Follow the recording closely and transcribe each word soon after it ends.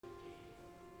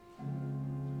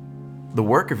The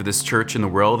work of this church in the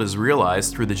world is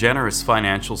realized through the generous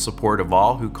financial support of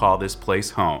all who call this place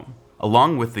home.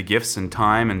 Along with the gifts and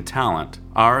time and talent,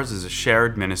 ours is a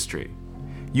shared ministry.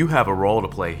 You have a role to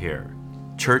play here.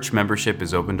 Church membership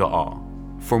is open to all.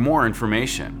 For more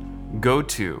information, go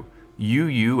to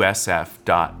uusf.org.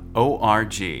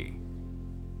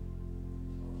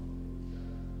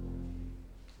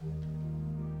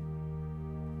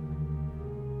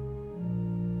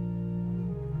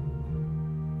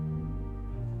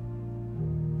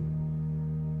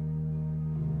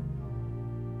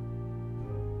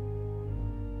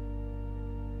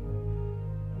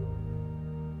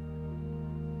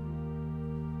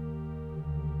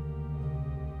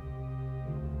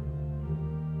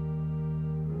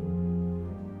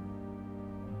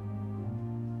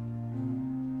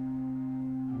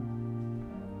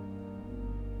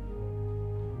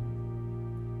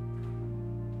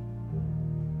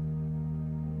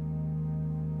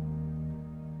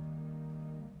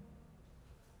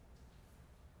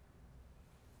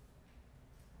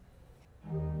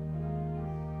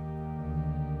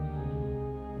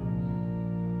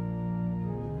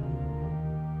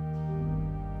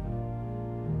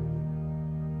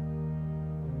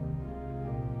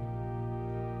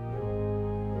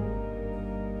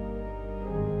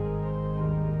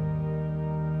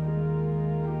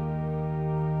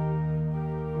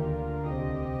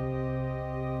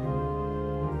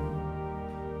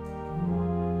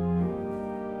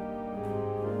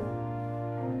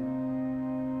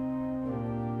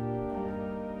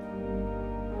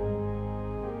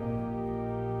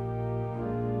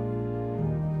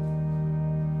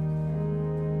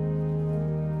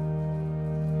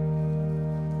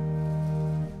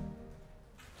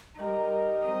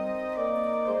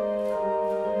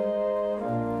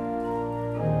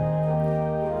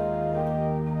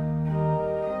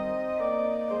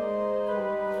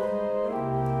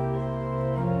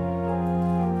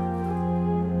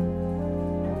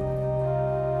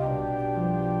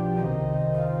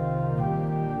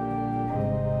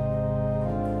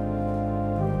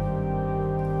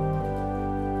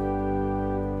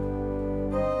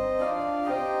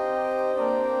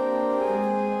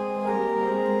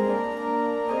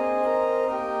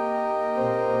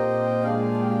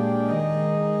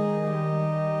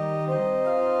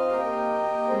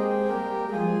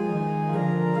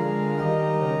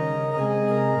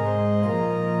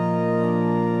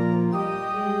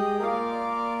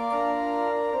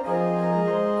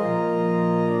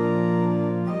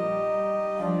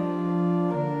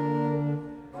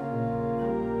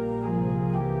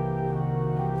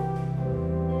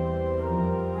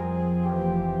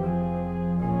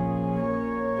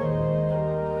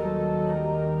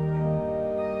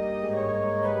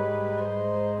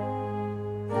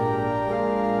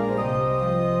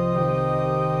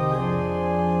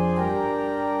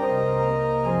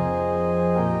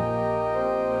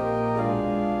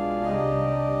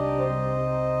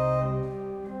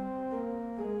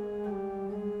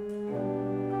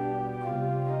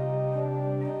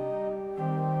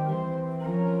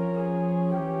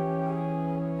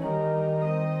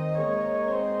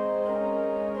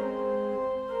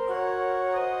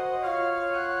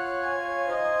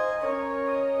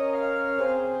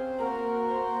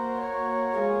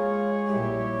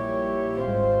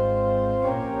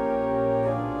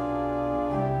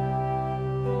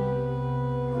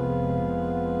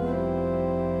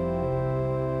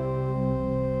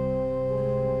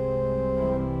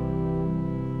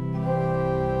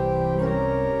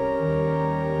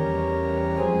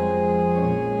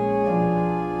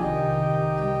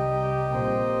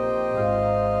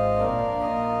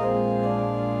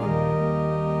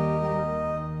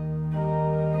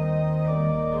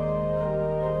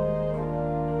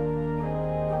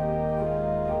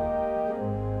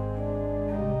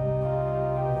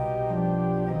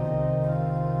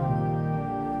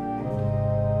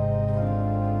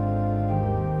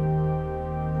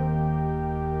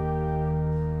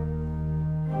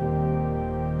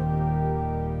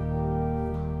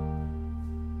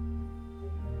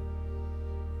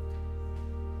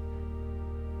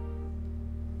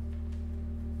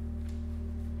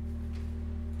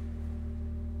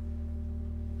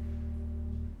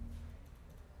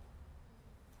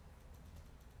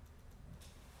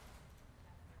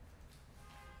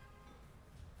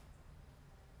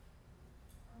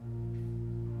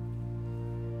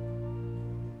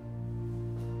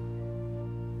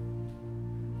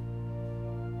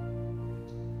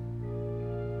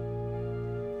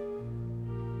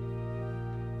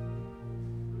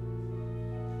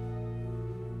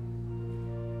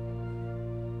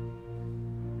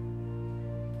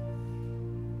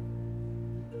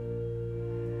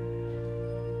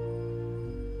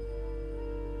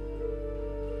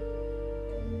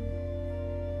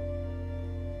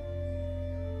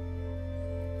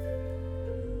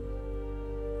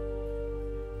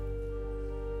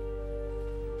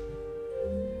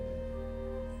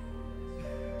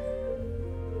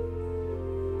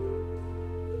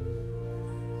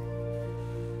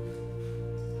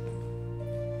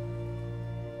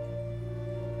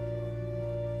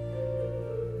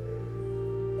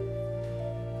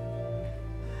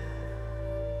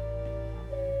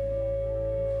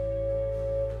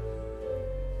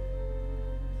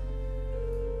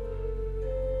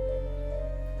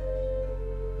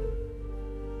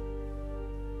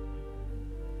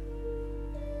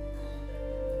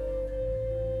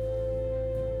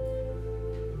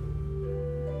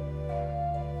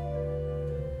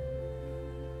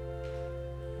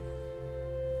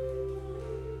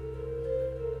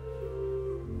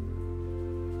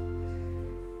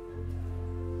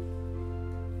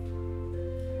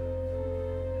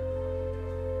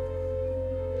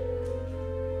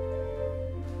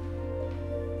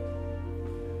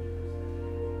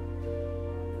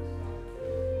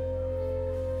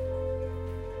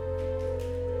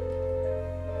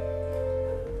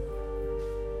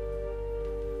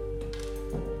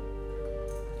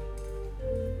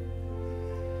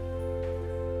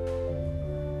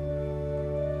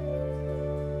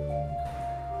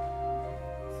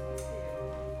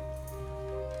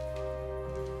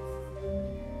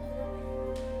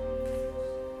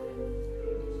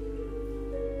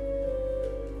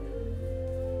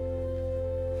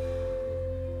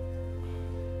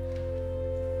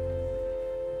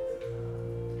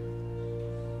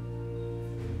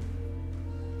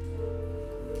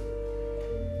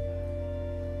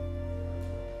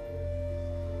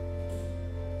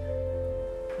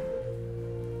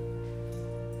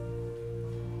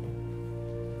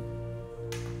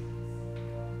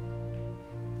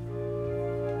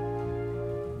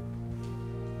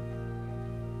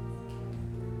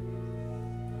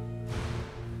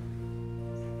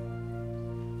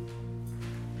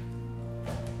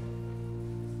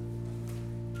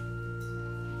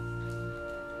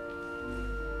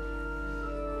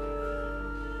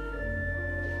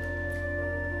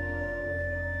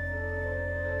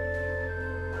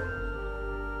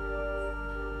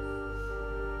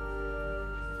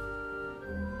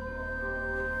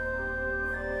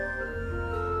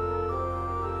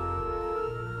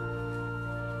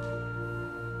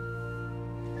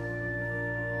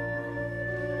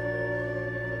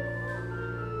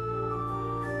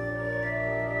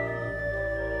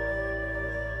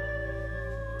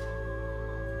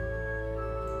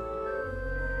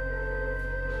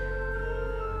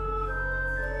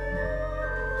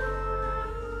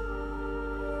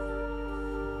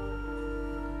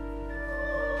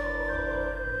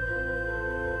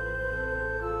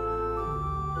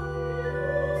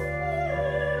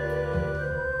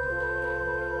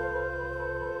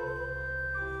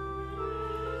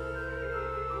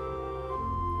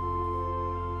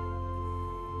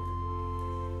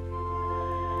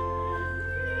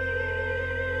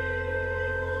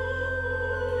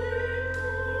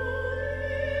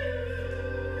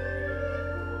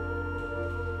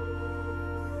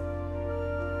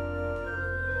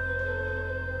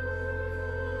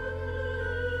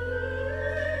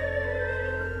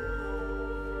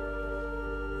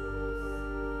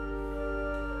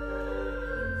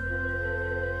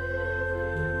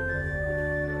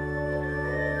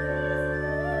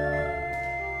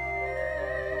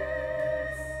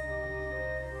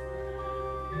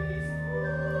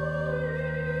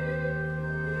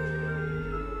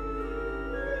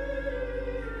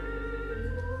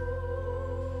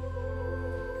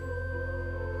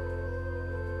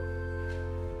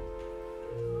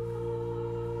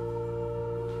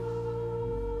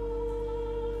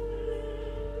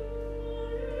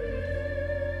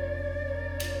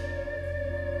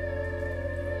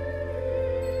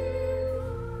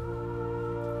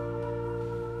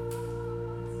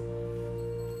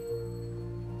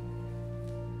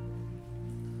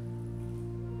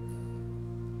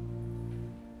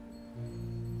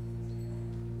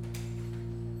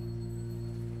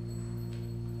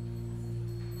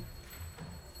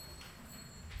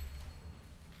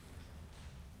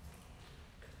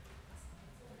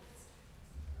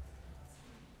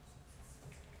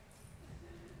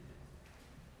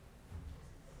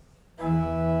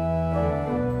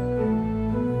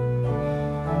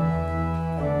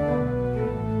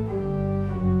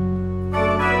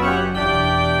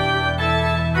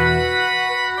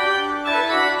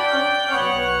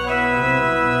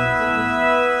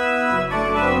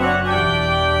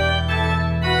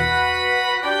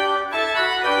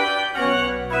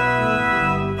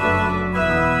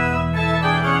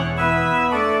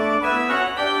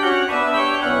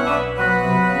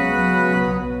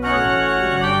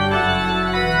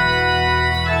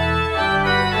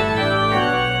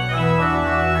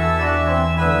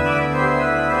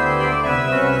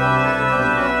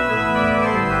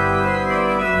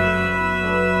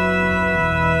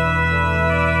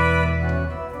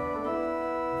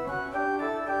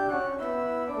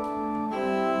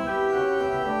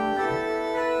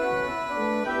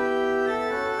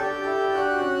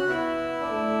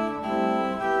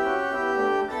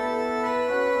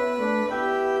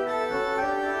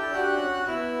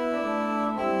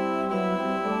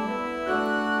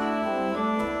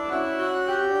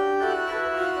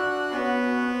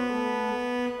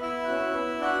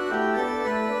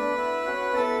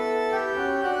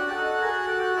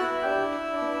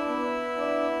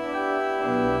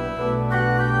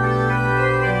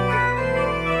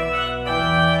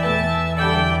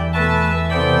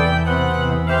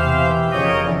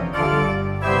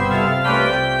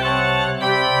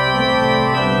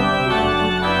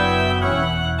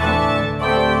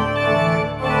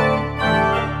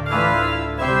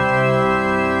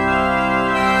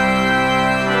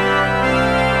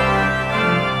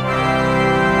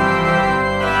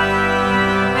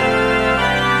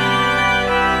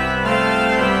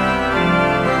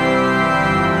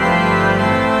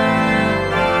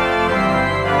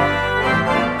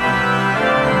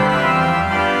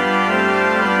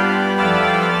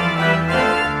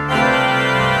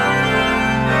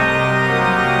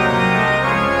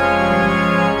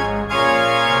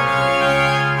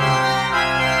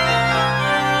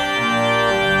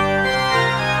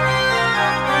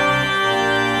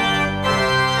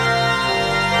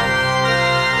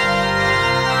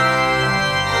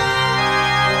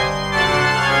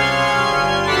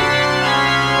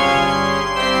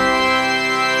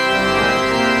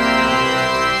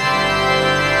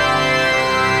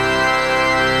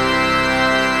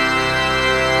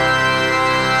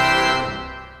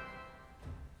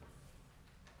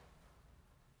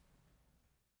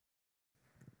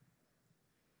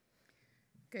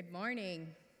 Good morning.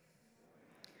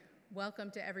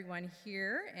 Welcome to everyone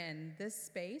here in this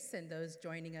space and those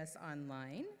joining us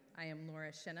online. I am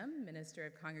Bree Shennum, Minister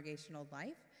of Congregational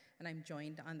Life, and I'm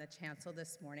joined on the chancel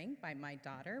this morning by my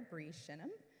daughter, Bree Shennum,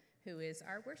 who is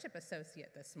our worship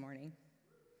associate this morning.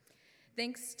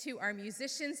 Thanks to our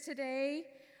musicians today,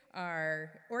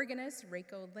 our organist,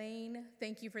 Reiko Oda Lane.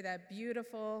 Thank you for that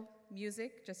beautiful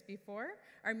music just before.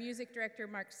 Our music director,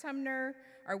 Mark Sumner,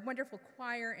 our wonderful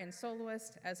choir and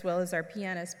soloist, as well as our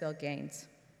pianist, Bill Gaines.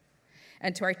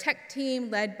 And to our tech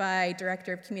team, led by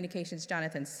Director of Communications,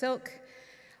 Jonathan Silk,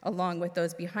 along with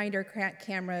those behind our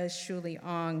cameras, Shulee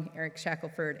Ong, Eric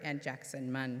Shackelford, and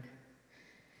Jackson Munn.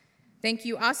 Thank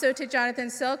you also to Jonathan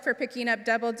Silk for picking up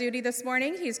double duty this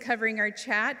morning. He's covering our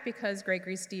chat because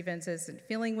Gregory Stevens isn't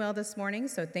feeling well this morning,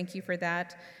 so thank you for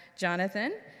that,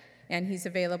 Jonathan. And he's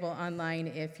available online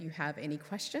if you have any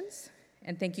questions.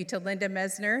 And thank you to Linda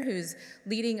Messner, who's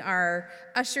leading our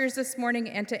ushers this morning,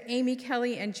 and to Amy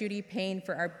Kelly and Judy Payne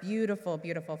for our beautiful,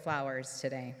 beautiful flowers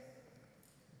today.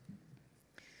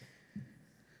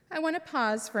 I want to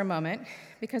pause for a moment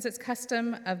because it's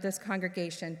custom of this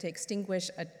congregation to extinguish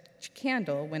a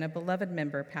candle when a beloved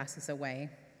member passes away.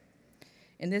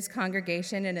 In this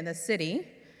congregation and in the city,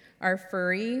 our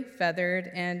furry, feathered,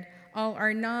 and all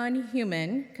our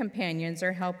non-human companions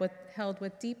are held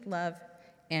with deep love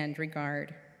and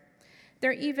regard.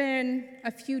 There are even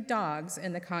a few dogs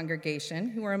in the congregation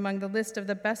who are among the list of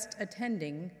the best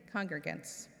attending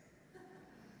congregants.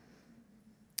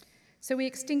 So we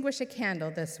extinguish a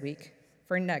candle this week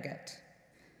for Nugget,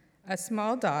 a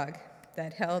small dog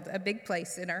that held a big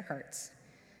place in our hearts,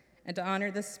 and to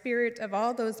honor the spirit of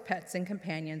all those pets and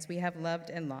companions we have loved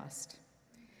and lost.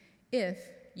 If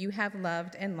you have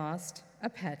loved and lost a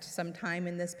pet sometime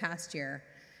in this past year,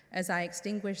 as I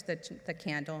extinguish the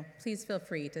candle, please feel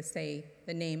free to say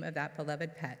the name of that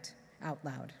beloved pet out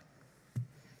loud.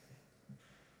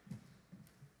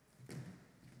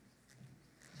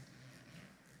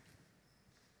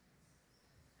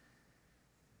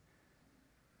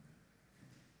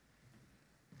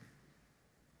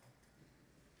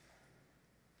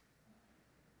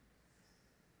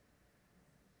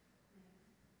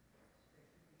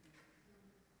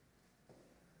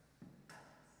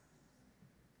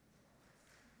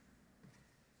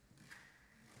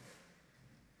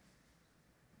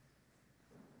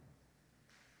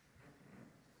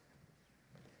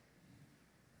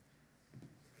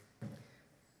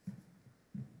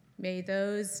 May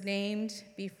those named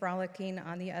be frolicking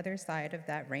on the other side of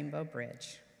that rainbow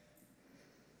bridge.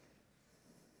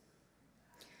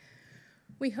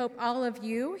 We hope all of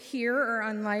you here or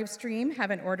on live stream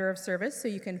have an order of service so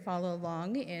you can follow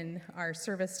along in our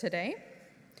service today.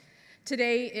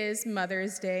 Today is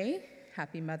Mother's Day.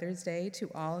 Happy Mother's Day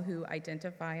to all who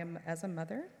identify as a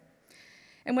mother.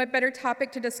 And what better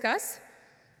topic to discuss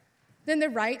than the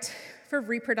right for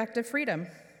reproductive freedom,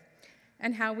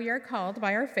 and how we are called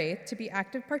by our faith to be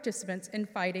active participants in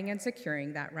fighting and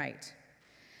securing that right.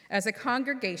 As a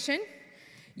congregation,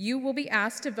 you will be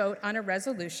asked to vote on a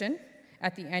resolution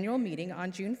at the annual meeting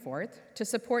on June 4th to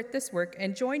support this work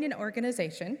and join an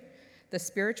organization, the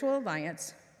Spiritual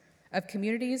Alliance of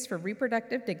Communities for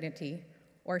Reproductive Dignity,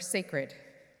 or SACRED.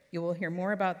 You will hear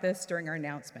more about this during our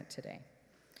announcement today.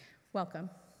 Welcome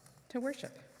to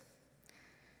worship.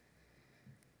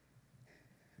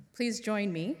 Please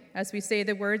join me as we say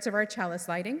the words of our chalice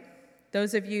lighting.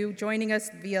 Those of you joining us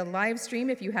via live stream,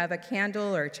 if you have a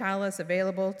candle or chalice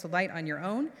available to light on your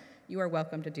own, you are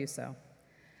welcome to do so.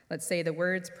 Let's say the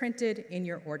words printed in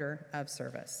your order of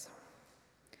service.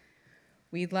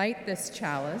 We light this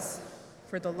chalice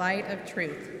for the light of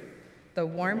truth, the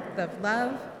warmth of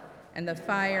love, and the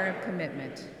fire of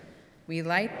commitment. We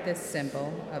light this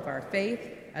symbol of our faith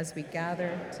as we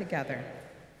gather together.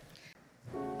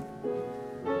 Everyone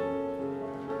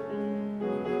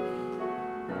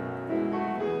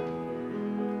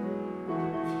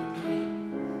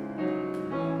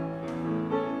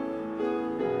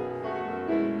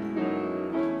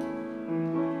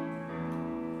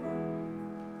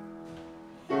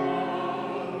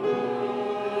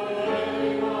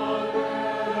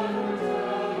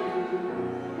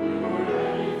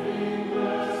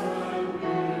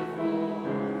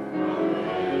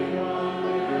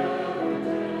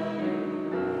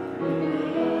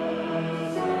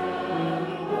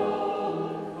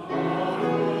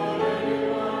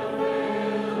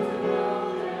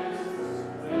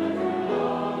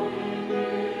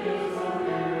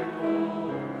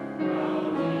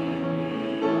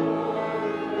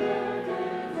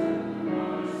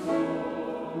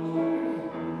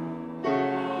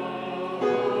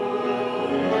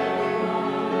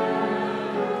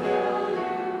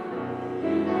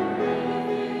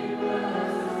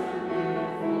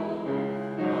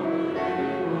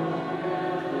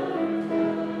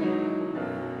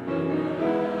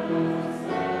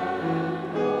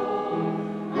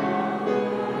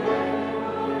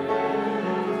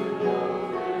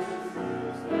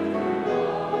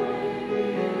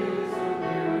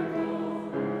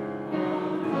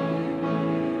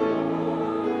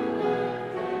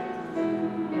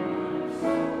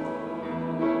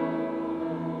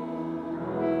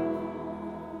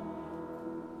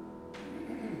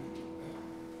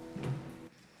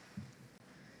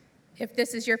If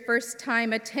this is your first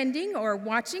time attending or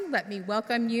watching, let me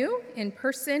welcome you in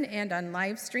person and on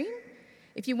live stream.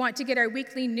 If you want to get our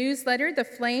weekly newsletter, The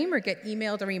Flame, or get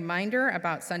emailed a reminder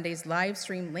about Sunday's live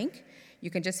stream link,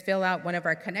 you can just fill out one of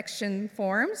our connection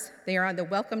forms. They are on the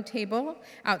welcome table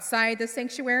outside the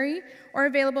sanctuary or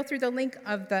available through the link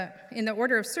in the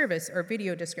order of service or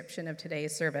video description of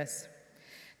today's service.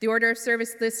 The order of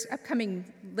service lists upcoming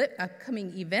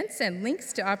events and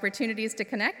links to opportunities to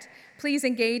connect. Please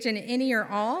engage in any or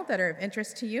all that are of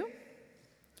interest to you.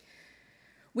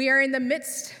 We are in the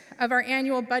midst of our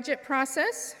annual budget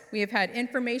process. We have had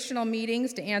informational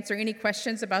meetings to answer any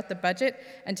questions about the budget,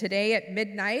 and today at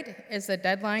midnight is the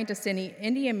deadline to send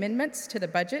any amendments to the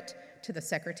budget to the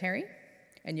secretary,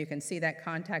 and you can see that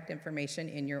contact information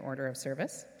in your order of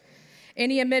service.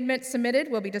 Any amendments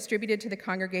submitted will be distributed to the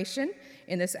congregation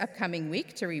in this upcoming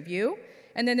week to review,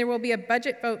 and then there will be a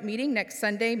budget vote meeting next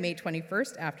Sunday, May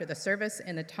 21st, after the service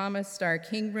in the Thomas Starr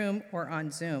King Room or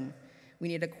on Zoom. We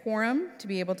need a quorum to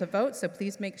be able to vote, so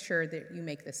please make sure that you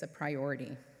make this a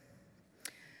priority.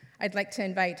 I'd like to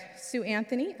invite Sue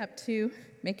Anthony up to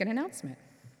make an announcement.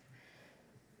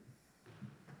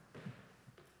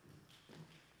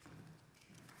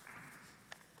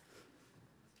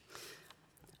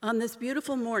 On this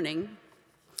beautiful morning,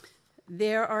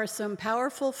 there are some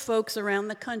powerful folks around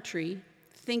the country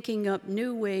thinking up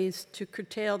new ways to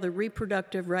curtail the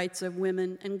reproductive rights of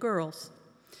women and girls.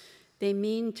 They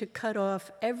mean to cut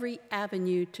off every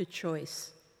avenue to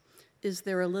choice. Is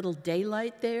there a little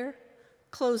daylight there?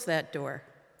 Close that door.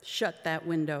 Shut that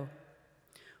window.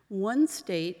 One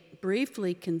state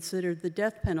briefly considered the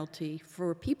death penalty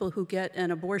for people who get an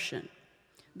abortion.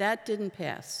 That didn't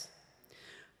pass.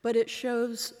 But it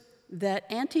shows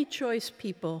that anti-choice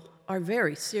people are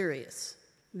very serious.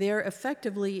 They're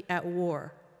effectively at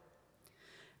war.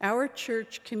 Our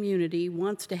church community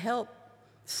wants to help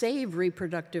save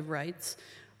reproductive rights,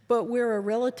 but we're a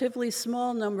relatively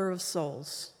small number of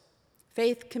souls.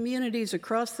 Faith communities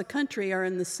across the country are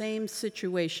in the same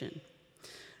situation.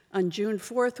 On June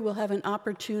 4th, we'll have an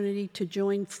opportunity to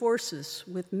join forces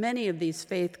with many of these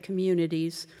faith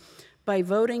communities by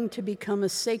voting to become a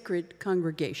sacred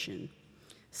congregation.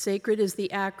 SACRED is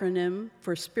the acronym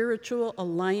for Spiritual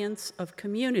Alliance of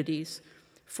Communities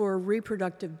for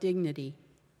Reproductive Dignity.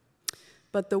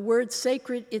 But the word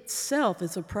sacred itself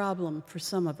is a problem for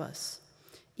some of us,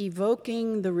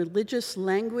 evoking the religious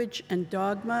language and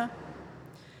dogma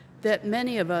that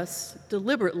many of us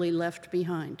deliberately left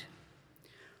behind.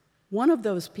 One of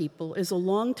those people is a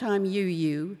longtime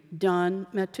UU, Don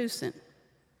Matusin.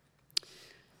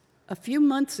 A few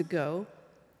months ago,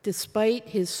 despite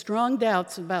his strong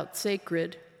doubts about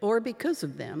sacred, or because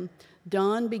of them,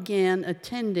 Don began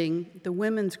attending the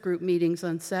women's group meetings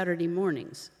on Saturday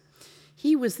mornings.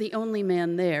 He was the only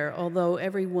man there, although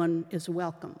everyone is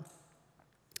welcome.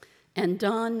 And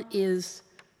Don is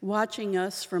watching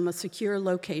us from a secure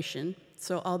location,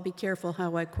 so I'll be careful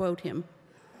how I quote him.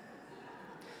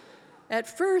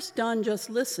 At first, Don just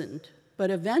listened, but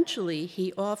eventually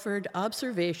he offered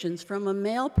observations from a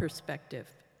male perspective.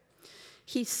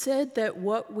 He said that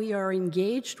what we are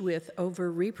engaged with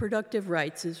over reproductive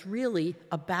rights is really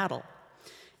a battle.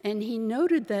 And he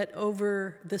noted that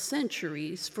over the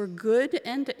centuries, for good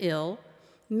and ill,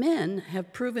 men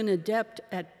have proven adept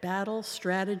at battle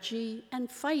strategy and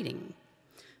fighting.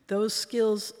 Those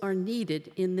skills are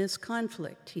needed in this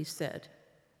conflict, he said.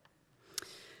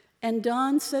 And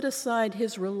Don set aside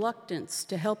his reluctance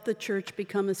to help the church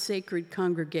become a sacred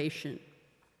congregation.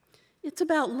 It's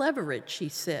about leverage, he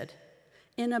said.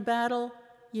 In a battle,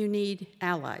 you need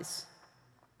allies.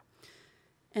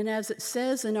 And as it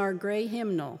says in our gray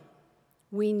hymnal,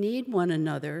 we need one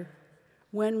another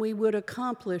when we would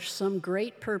accomplish some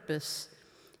great purpose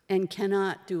and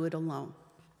cannot do it alone.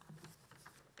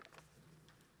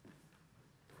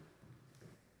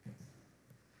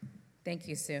 Thank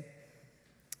you, Sue.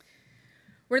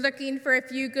 We're looking for a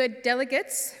few good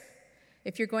delegates.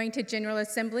 If you're going to General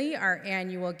Assembly, our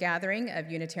annual gathering of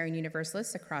Unitarian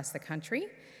Universalists across the country,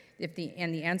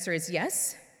 and the answer is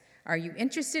yes. Are you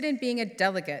interested in being a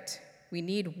delegate? We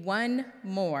need one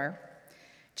more.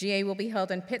 GA will be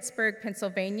held in Pittsburgh,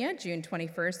 Pennsylvania, June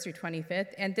 21st through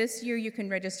 25th, and this year you can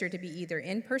register to be either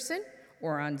in person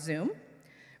or on Zoom.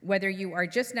 Whether you are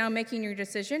just now making your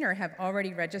decision or have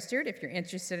already registered, if you're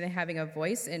interested in having a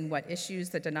voice in what issues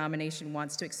the denomination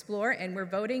wants to explore, and we're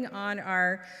voting on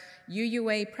our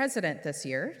UUA president this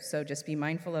year, so just be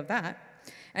mindful of that,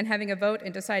 and having a vote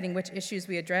in deciding which issues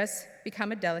we address,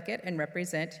 become a delegate and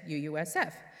represent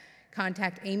UUSF.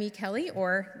 Contact Amy Kelly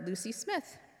or Lucy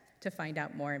Smith to find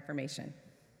out more information.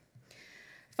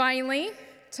 Finally,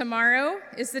 tomorrow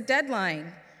is the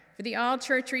deadline for for the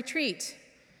all-church retreat.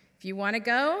 If you want to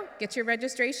go, get your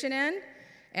registration in,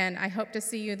 and I hope to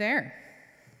see you there.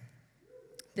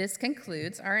 This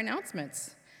concludes our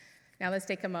announcements. Now let's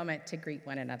take a moment to greet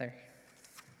one another.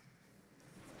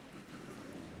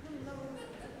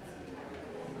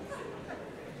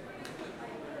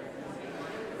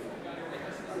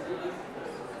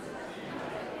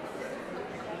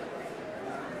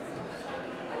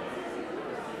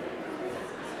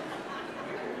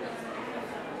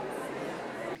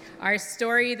 Our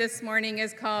story this morning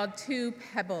is called Two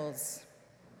Pebbles.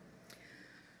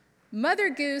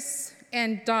 Mother Goose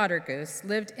and Daughter Goose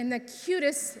lived in the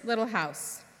cutest little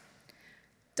house.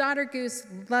 Daughter Goose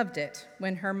loved it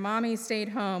when her mommy stayed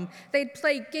home. They'd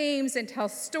play games and tell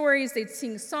stories, they'd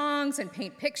sing songs and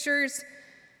paint pictures.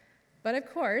 But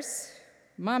of course,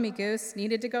 Mommy Goose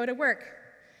needed to go to work.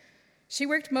 She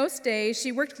worked most days,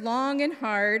 she worked long and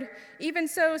hard. Even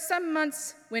so, some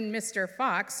months when Mr.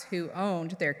 Fox, who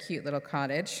owned their cute little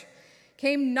cottage,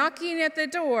 came knocking at the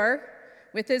door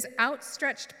with his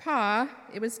outstretched paw,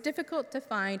 it was difficult to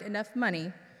find enough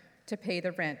money to pay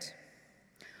the rent.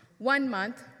 One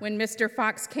month, when Mr.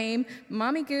 Fox came,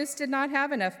 Mommy Goose did not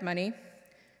have enough money.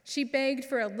 She begged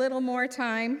for a little more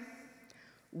time.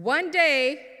 "One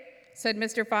day," said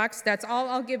Mr. Fox, "that's all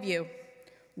I'll give you.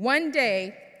 One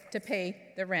day to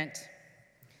pay the rent."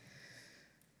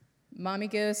 Mommy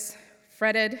Goose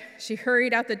fretted. She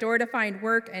hurried out the door to find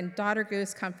work, and Daughter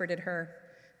Goose comforted her.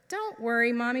 "Don't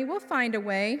worry, Mommy, we'll find a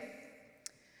way."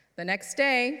 The next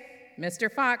day,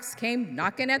 Mr. Fox came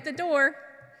knocking at the door.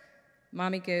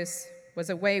 Mommy Goose was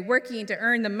away working to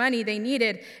earn the money they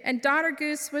needed, and Daughter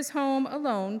Goose was home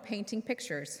alone painting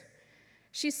pictures.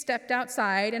 She stepped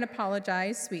outside and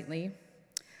apologized sweetly.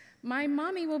 "My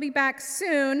mommy will be back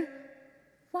soon.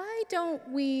 Why don't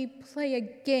we play a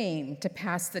game to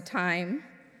pass the time?"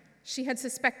 She had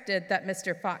suspected that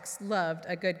Mr. Fox loved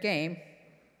a good game,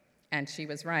 and she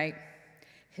was right.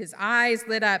 His eyes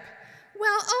lit up.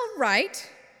 "Well, all right.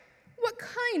 What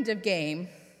kind of game?"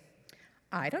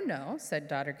 "I don't know," said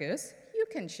Daughter Goose. "You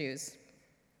can choose."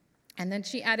 And then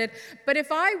she added, "But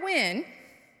if I win,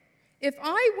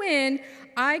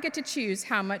 I get to choose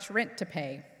how much rent to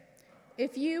pay.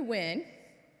 If you win,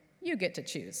 you get to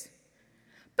choose."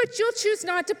 "But you'll choose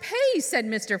not to pay," said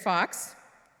Mr. Fox.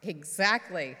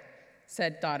 "Exactly,"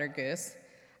 said Daughter Goose.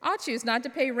 "I'll choose not to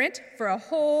pay rent for a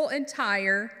whole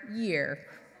entire year."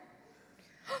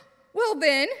 "Well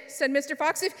then," said Mr.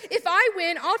 Fox, if I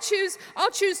win, I'll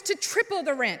choose to triple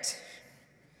the rent."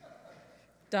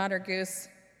 Daughter Goose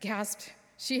gasped.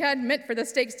 She hadn't meant for the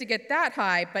stakes to get that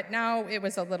high, but now it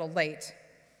was a little late.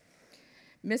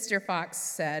 Mr. Fox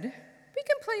said, "We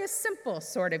can play a simple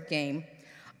sort of game.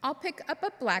 I'll pick up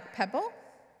a black pebble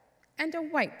and a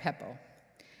white pebble,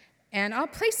 and I'll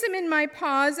place them in my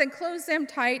paws and close them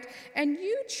tight, and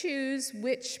you choose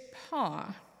which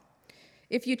paw.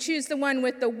 If you choose the one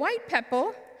with the white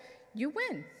pebble, you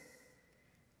win.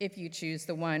 If you choose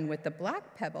the one with the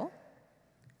black pebble,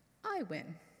 I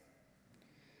win."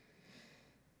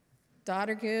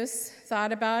 Daughter Goose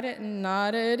thought about it and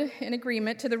nodded in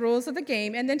agreement to the rules of the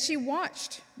game, and then she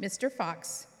watched Mr.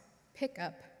 Fox pick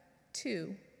up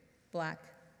 2 black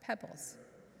pebbles.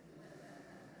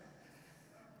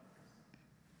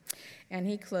 And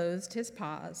he closed his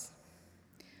paws.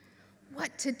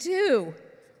 What to do?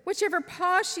 Whichever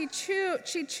paw she'd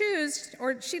choose,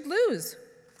 or she'd lose.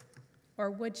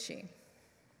 Or would she?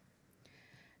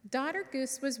 Daughter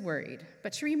Goose was worried,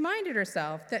 but she reminded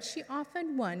herself that she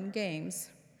often won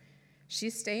games. She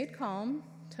stayed calm,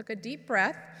 took a deep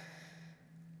breath,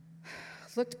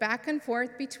 looked back and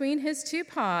forth between his 2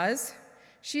 paws.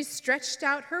 She stretched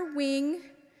out her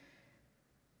wing.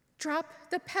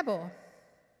 "Drop the pebble."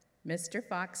 Mr.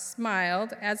 Fox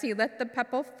smiled as he let the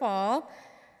pebble fall,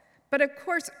 but of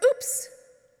course, oops!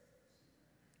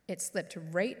 It slipped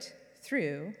right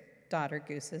through Daughter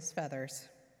Goose's feathers.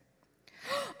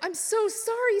 "I'm so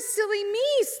sorry, silly me,"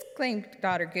 exclaimed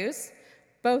Daughter Goose.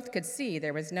 Both could see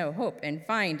there was no hope in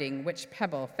finding which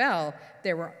pebble fell.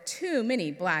 There were too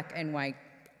many black and white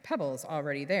pebbles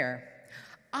already there.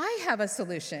 "I have a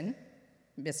solution,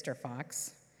 Mr.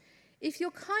 Fox. If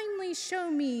you'll kindly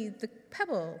show me the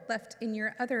pebble left in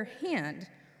your other hand,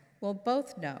 we'll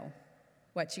both know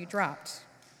what you dropped."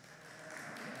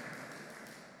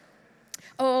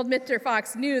 Old Mr.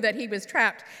 Fox knew that he was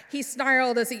trapped. He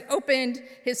snarled as he opened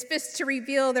his fist to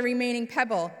reveal the remaining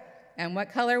pebble. And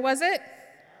what color was it?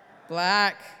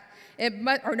 Black.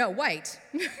 White.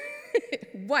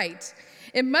 White.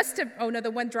 It must have,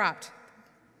 the one dropped.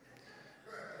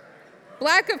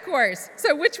 Black, of course.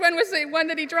 So which one was the one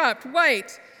that he dropped?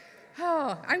 White.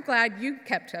 Oh, I'm glad you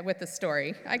kept with the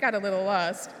story. I got a little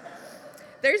lost.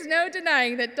 There's no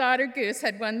denying that Daughter Goose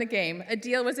had won the game. A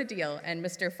deal was a deal, and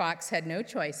Mr. Fox had no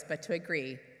choice but to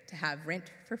agree to have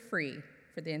rent for free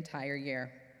for the entire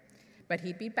year. But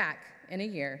he'd be back in a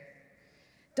year.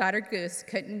 Daughter Goose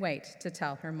couldn't wait to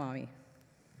tell her mommy.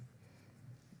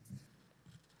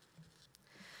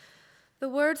 The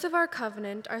words of our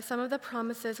covenant are some of the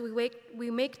promises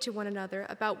we make to one another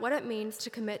about what it means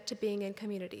to commit to being in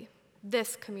community,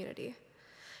 this community,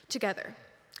 together.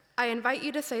 I invite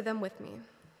you to say them with me.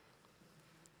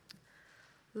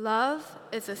 Love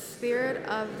is the spirit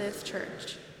of this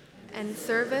church, and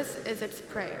service is its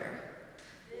prayer.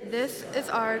 This is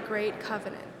our great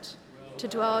covenant, to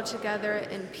dwell together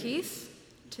in peace,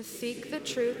 to seek the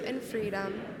truth in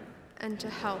freedom, and to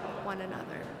help one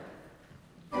another.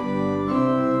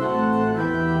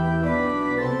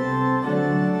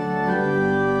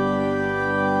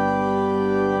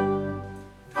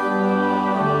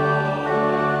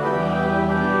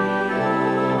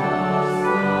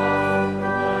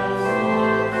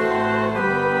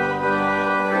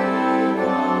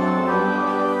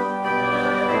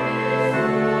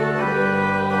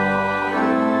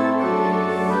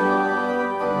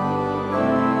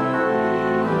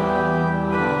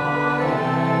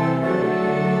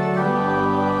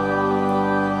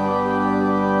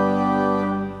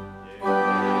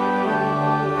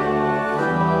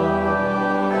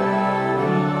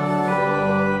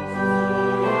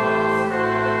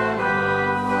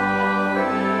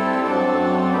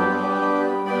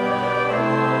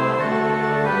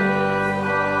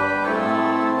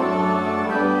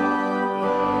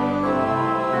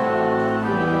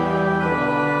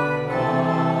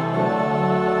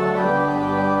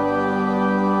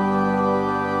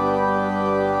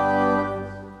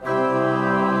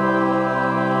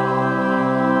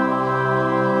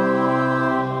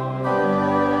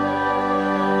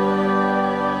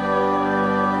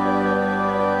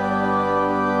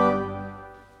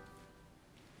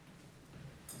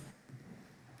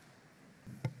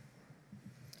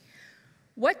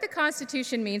 What the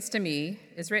Constitution Means to Me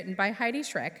is written by Heidi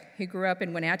Schreck, who grew up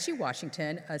in Wenatchee,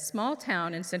 Washington, a small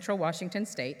town in central Washington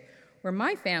state, where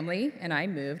my family and I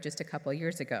moved just a couple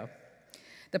years ago.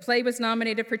 The play was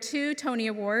nominated for 2 Tony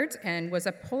Awards and was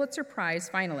a Pulitzer Prize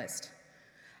finalist.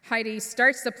 Heidi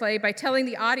starts the play by telling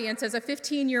the audience, as a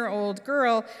 15-year-old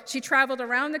girl, she traveled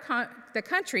around the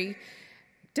country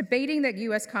debating the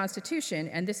U.S. Constitution,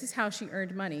 and this is how she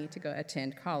earned money to go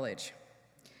attend college.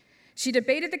 She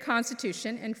debated the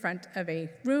Constitution in front of a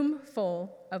room full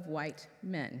of white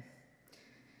men.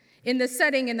 In the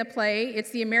setting in the play, it's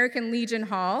the American Legion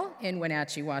Hall in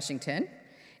Wenatchee, Washington,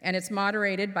 and it's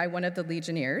moderated by one of the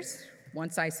Legionnaires.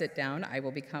 Once I sit down, I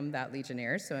will become that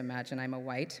Legionnaire, so imagine I'm a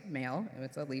white male, and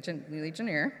it's a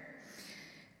Legionnaire.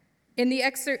 In the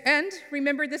excerpt, and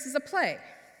remember, this is a play,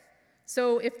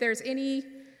 so if there's any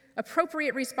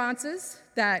appropriate responses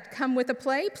that come with a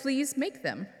play, please make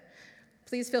them.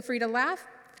 Please feel free to laugh,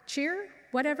 cheer,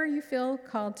 whatever you feel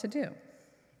called to do.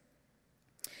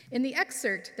 In the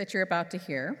excerpt that you're about to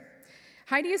hear,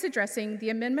 Heidi is addressing the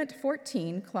Amendment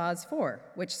 14, Clause 4,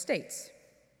 which states,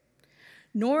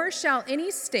 "Nor shall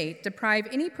any state deprive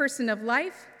any person of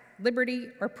life, liberty,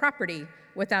 or property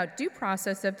without due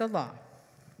process of the law."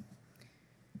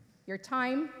 Your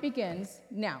time begins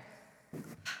now.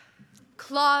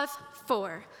 Clause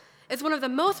 4 is one of the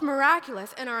most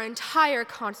miraculous in our entire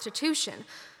Constitution.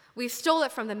 We stole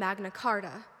it from the Magna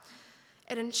Carta.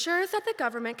 It ensures that the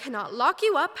government cannot lock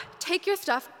you up, take your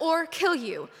stuff, or kill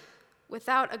you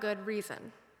without a good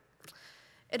reason.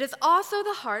 It is also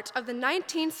the heart of the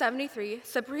 1973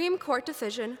 Supreme Court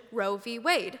decision Roe v.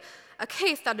 Wade, a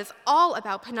case that is all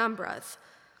about penumbras.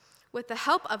 With the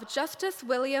help of Justice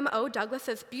William O.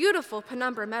 Douglas's beautiful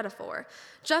penumbra metaphor,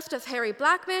 Justice Harry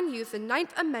Blackmun used the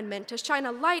 9th Amendment to shine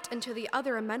a light into the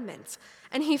other amendments,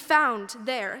 and he found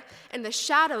there, in the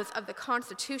shadows of the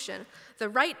Constitution, the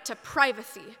right to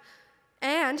privacy.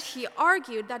 And he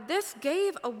argued that this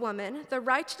gave a woman the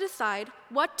right to decide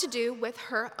what to do with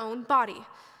her own body.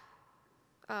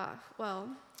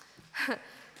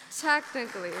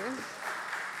 Technically,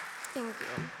 thank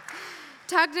you.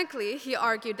 Technically, he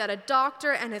argued that a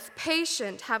doctor and his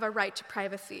patient have a right to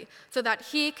privacy so that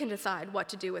he can decide what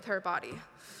to do with her body.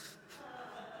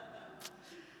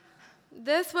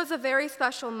 This was a very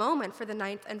special moment for the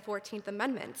 9th and 14th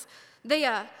Amendments. They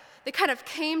kind of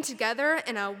came together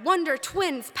in a Wonder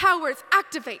Twins powers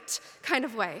activate kind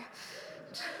of way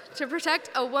to protect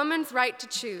a woman's right to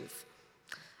choose.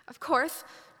 Of course,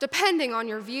 depending on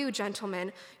your view,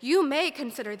 gentlemen, you may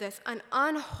consider this an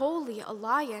unholy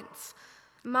alliance.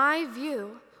 My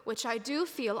view which I do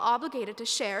feel obligated to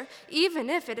share, even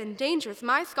if it endangers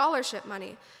my scholarship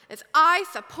money, is I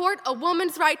support a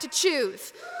woman's right to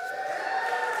choose.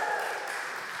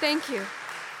 Thank you.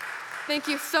 Thank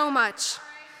you so much.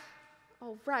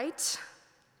 All right.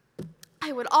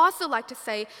 I would also like to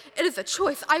say it is a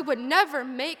choice I would never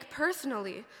make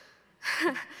personally.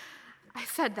 I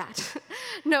said that.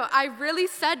 No, I really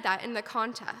said that in the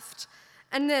contest.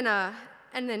 And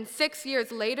then 6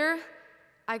 years later,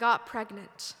 I got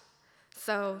pregnant.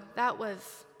 So that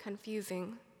was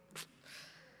confusing.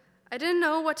 I didn't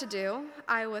know what to do.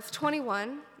 I was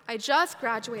 21. I just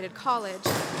graduated college.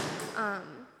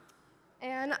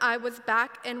 And I was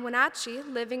back in Wenatchee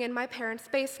living in my parents'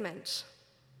 basement.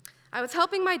 I was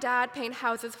helping my dad paint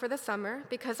houses for the summer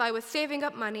because I was saving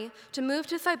up money to move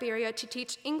to Siberia to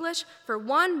teach English for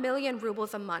 1 million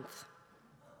rubles a month.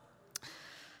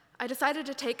 I decided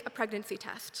to take a pregnancy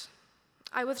test.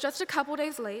 I was just a couple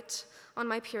days late on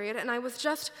my period, and I was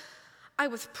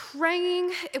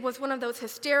praying. It was one of those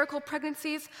hysterical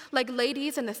pregnancies like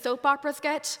ladies in the soap operas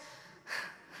get.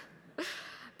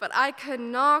 But I could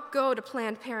not go to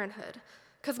Planned Parenthood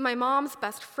because my mom's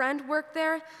best friend worked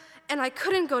there, and I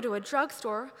couldn't go to a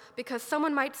drugstore because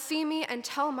someone might see me and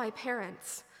tell my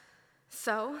parents.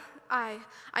 So I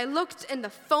looked in the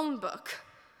phone book.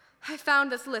 I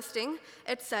found this listing.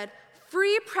 It said,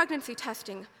 free pregnancy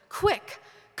testing, quick,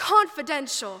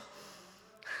 confidential.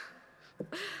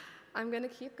 I'm gonna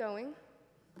keep going.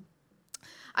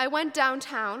 I went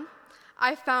downtown.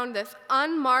 I found this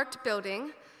unmarked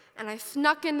building, and I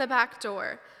snuck in the back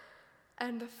door.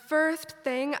 And the first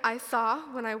thing I saw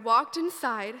when I walked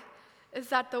inside is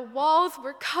that the walls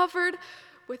were covered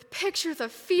with pictures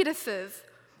of fetuses.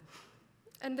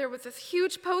 And there was this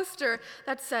huge poster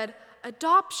that said,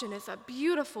 adoption is a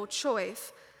beautiful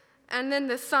choice. And then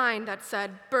the sign that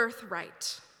said,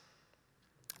 birthright.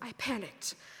 I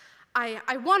panicked.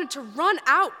 I wanted to run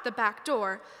out the back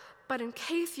door, but in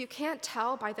case you can't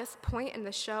tell by this point in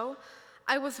the show,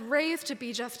 I was raised to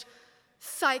be just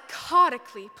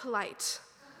psychotically polite.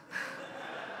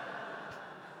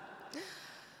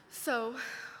 So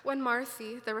when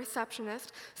Marcy, the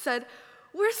receptionist, said,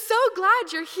 we're so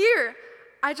glad you're here,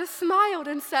 I just smiled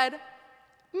and said,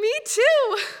 me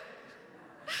too.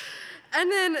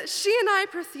 And then she and I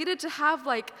proceeded to have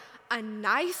like a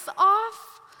nice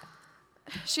off.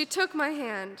 She took my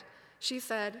hand. She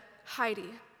said,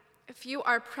 Heidi, if you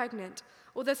are pregnant,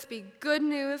 will this be good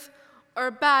news or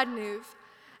bad news?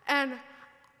 And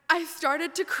I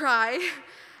started to cry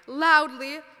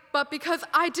loudly, but because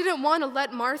I didn't want to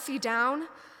let Marcy down,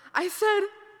 I said,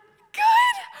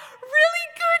 good, really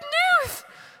good news.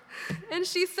 And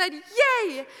she said,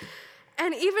 yay.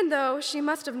 And even though she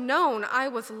must have known I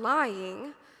was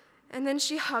lying, and then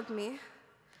she hugged me.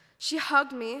 She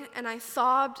hugged me, and I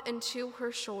sobbed into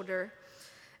her shoulder.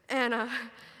 And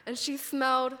she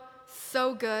smelled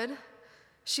so good.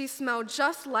 She smelled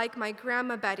just like my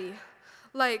Grandma Betty,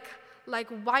 like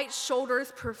White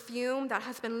Shoulders perfume that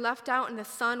has been left out in the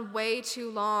sun way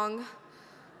too long.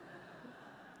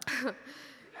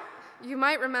 You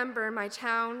might remember my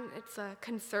town. It's a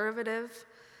conservative.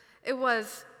 It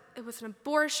was an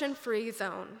abortion-free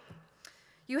zone.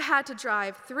 You had to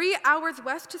drive 3 hours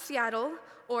west to Seattle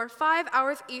or 5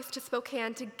 hours east to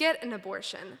Spokane to get an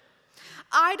abortion.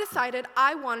 I decided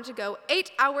I wanted to go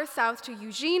 8 hours south to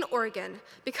Eugene, Oregon,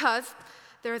 because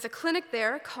there is a clinic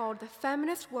there called the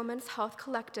Feminist Women's Health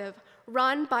Collective,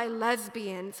 run by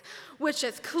lesbians, which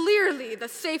is clearly the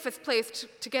safest place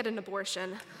to get an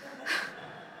abortion.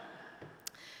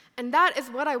 And that is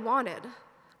what I wanted.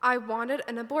 I wanted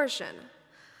an abortion.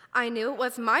 I knew it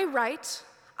was my right,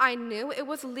 I knew it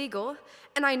was legal,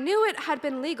 and I knew it had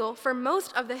been legal for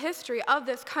most of the history of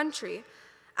this country.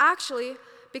 Actually,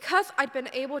 because I'd been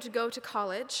able to go to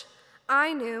college,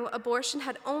 I knew abortion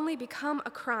had only become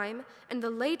a crime in the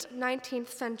late 19th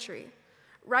century,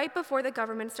 right before the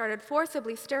government started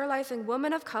forcibly sterilizing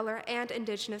women of color and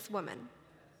indigenous women.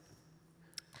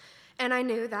 And I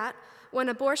knew that when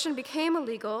abortion became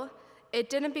illegal, it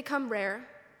didn't become rare,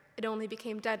 it only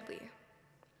became deadly.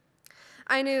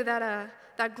 I knew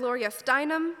that Gloria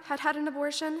Steinem had had an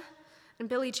abortion, and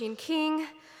Billie Jean King,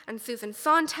 and Susan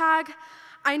Sontag.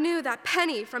 I knew that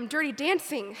Penny from Dirty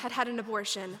Dancing had had an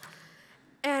abortion.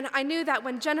 And I knew that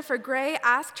when Jennifer Grey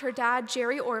asked her dad,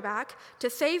 Jerry Orbach, to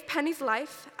save Penny's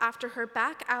life after her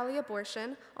back alley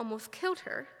abortion almost killed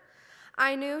her,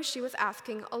 I knew she was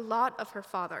asking a lot of her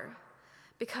father.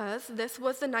 Because this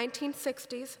was the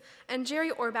 1960s, and Jerry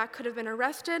Orbach could have been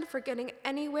arrested for getting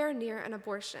anywhere near an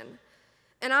abortion.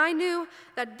 And I knew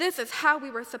that this is how we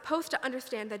were supposed to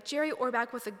understand that Jerry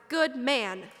Orbach was a good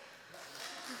man.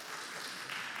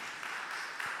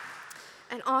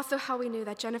 and also how we knew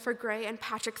that Jennifer Grey and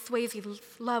Patrick Swayze's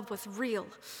love was real.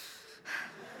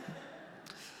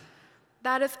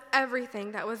 That is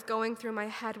everything that was going through my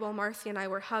head while Marcy and I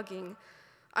were hugging.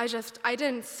 I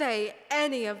didn't say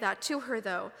any of that to her,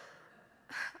 though.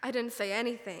 I didn't say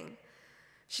anything.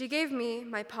 She gave me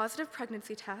my positive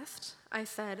pregnancy test. I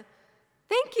said,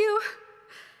 "Thank you,"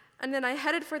 and then I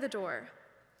headed for the door.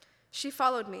 She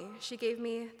followed me. She gave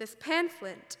me this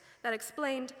pamphlet that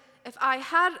explained if I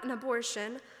had an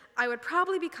abortion, I would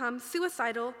probably become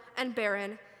suicidal and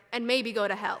barren and maybe go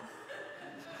to hell.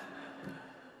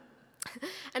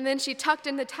 And then she tucked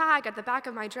in the tag at the back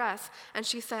of my dress, and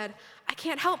she said, "I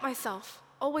can't help myself,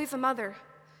 always a mother."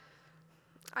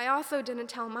 I also didn't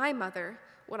tell my mother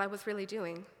what I was really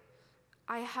doing.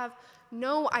 I have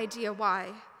no idea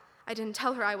why I didn't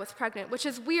tell her I was pregnant, which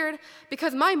is weird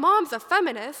because my mom's a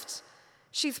feminist.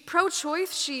 She's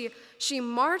pro-choice. She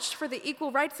marched for the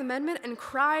Equal Rights Amendment and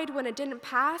cried when it didn't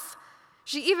pass.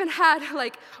 She even had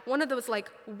one of those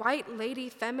white lady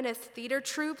feminist theater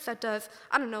troupes that does,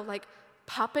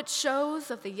 puppet shows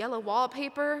of the yellow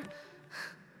wallpaper.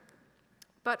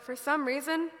 But for some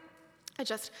reason,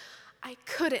 I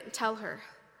couldn't tell her.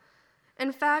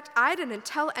 In fact, I didn't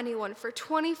tell anyone for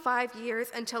 25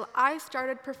 years until I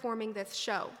started performing this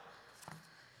show.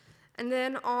 And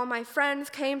then all my friends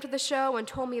came to the show and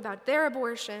told me about their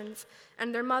abortions,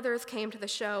 and their mothers came to the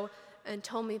show and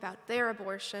told me about their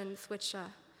abortions, which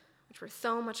were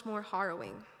so much more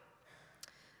harrowing.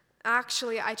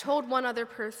 Actually, I told one other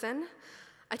person.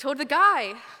 I told the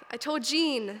guy. I told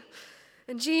Gene.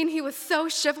 And Gene, he was so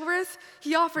chivalrous,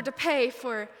 he offered to pay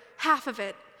for half of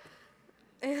it.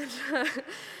 And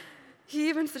he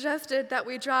even suggested that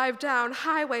we drive down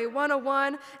Highway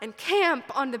 101 and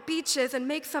camp on the beaches and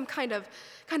make some kind of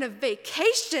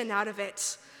vacation out of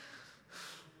it.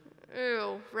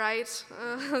 Ew, right?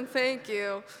 Thank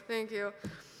you.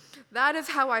 That is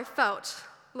how I felt.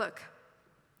 Look,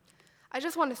 I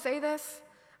just want to say this.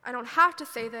 I don't have to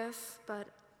say this, but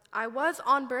I was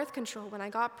on birth control when I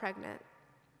got pregnant.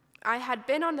 I had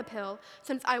been on the pill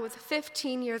since I was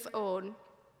 15 years old.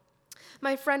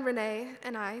 My friend Renee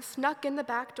and I snuck in the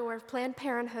back door of Planned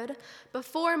Parenthood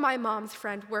before my mom's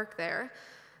friend worked there.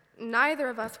 Neither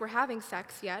of us were having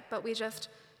sex yet, but we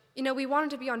wanted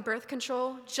to be on birth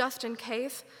control just in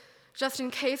case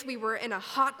we were in a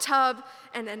hot tub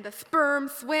and the sperm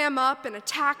swam up and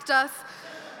attacked us.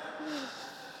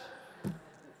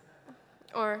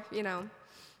 Or,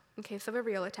 in case of a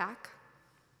real attack.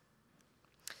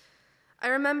 I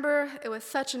remember it was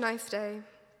such a nice day.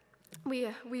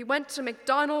 We went to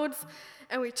McDonald's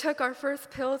and we took our first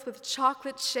pills with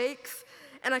chocolate shakes,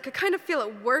 and I could kind of feel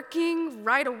it working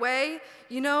right away.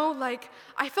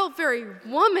 I felt very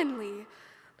womanly.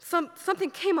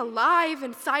 Something came alive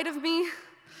inside of me.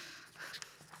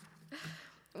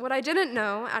 What I didn't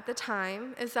know at the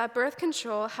time is that birth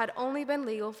control had only been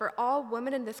legal for all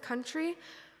women in this country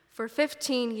for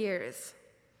 15 years.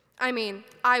 I mean,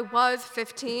 I was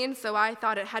 15, so I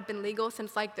thought it had been legal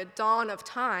since the dawn of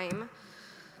time.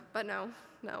 But no.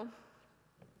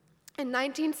 In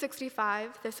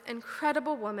 1965, this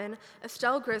incredible woman,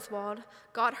 Estelle Griswold,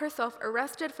 got herself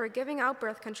arrested for giving out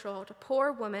birth control to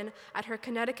poor women at her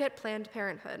Connecticut Planned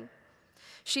Parenthood.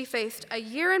 She faced a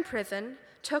year in prison,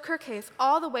 took her case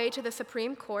all the way to the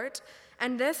Supreme Court,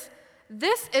 and this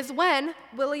is when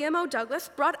William O. Douglas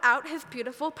brought out his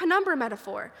beautiful penumbra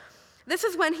metaphor. This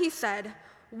is when he said,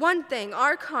 "One thing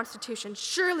our Constitution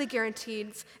surely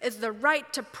guarantees is the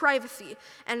right to privacy,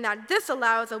 and that this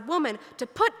allows a woman to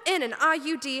put in an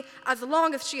IUD as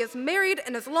long as she is married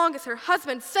and as long as her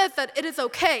husband says that it is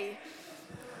okay."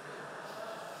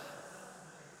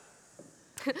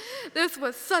 This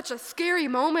was such a scary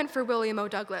moment for William O.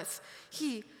 Douglas.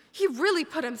 He really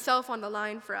put himself on the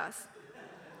line for us.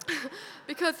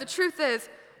 Because the truth is,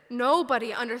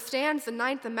 nobody understands the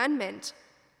Ninth Amendment.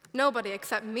 Nobody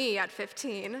except me at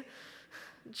 15.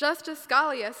 Justice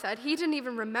Scalia said he didn't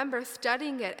even remember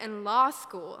studying it in law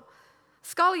school.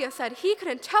 Scalia said he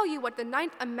couldn't tell you what the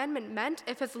Ninth Amendment meant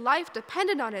if his life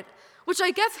depended on it, which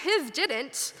I guess his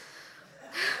didn't.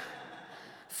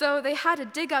 So they had to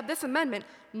dig up this amendment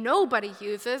nobody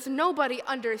uses, nobody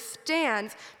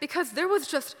understands, because there was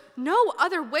just no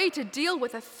other way to deal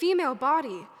with a female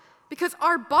body. Because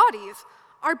our bodies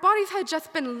had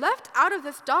just been left out of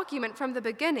this document from the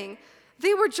beginning.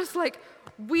 They were just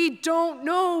we don't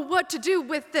know what to do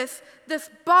with this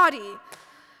body.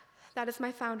 That is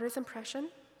my founder's impression.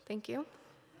 Thank you.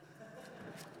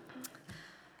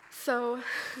 So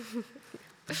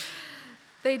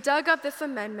they dug up this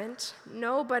amendment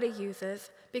nobody uses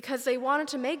because they wanted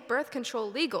to make birth control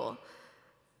legal.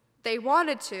 They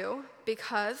wanted to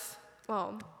because,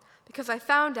 Well, because I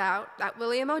found out that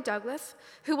William O. Douglas,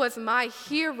 who was my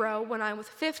hero when I was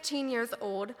 15 years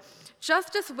old,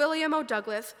 Justice William O.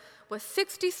 Douglas was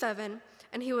 67,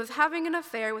 and he was having an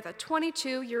affair with a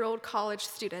 22-year-old college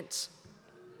student.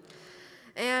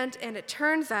 And it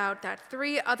turns out that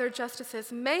 3 other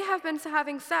justices may have been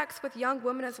having sex with young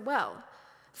women as well.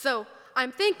 So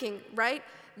I'm thinking, right,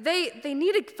 they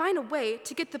need to find a way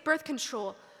to get the birth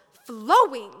control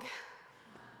flowing.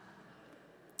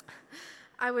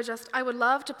 I would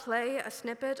love to play a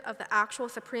snippet of the actual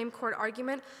Supreme Court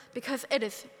argument because it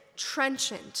is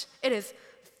trenchant. It is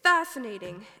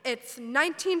fascinating. It's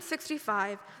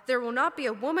 1965. There will not be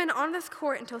a woman on this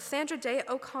court until Sandra Day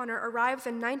O'Connor arrives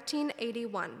in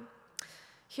 1981.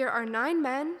 Here are 9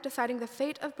 men deciding the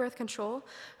fate of birth control,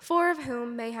 4 of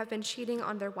whom may have been cheating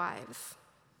on their wives.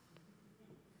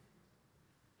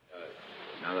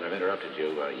 Now that I've interrupted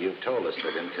you, you've told us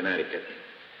that in Connecticut,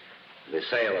 the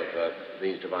sale of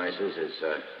these devices is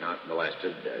not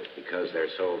molested because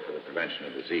they're sold for the prevention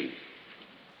of disease.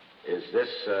 Is this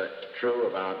true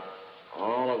about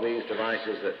all of these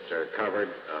devices that are covered,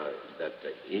 that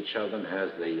each of them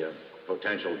has the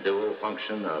potential dual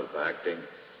function of acting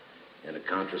in a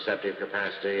contraceptive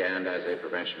capacity and as a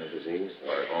prevention of disease,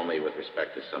 or only with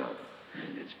respect to some of them?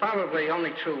 It's probably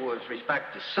only true with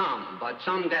respect to some, but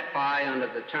some get by under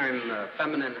the term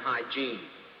feminine hygiene.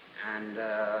 And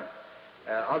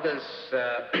others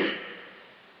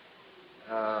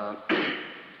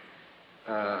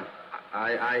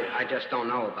I just don't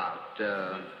know about.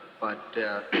 But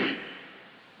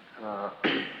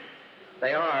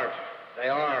they are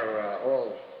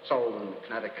all sold in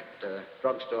Connecticut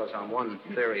drugstores on one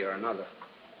theory or another.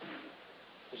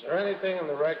 Is there anything in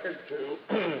the record to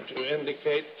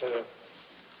indicate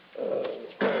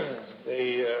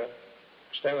the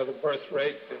extent of the birth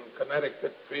rate in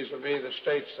Connecticut vis-a-vis the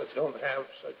states that don't have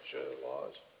such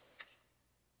laws?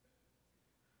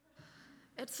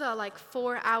 It's like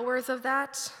 4 hours of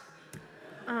that.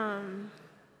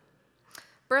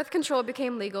 Birth control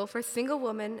became legal for single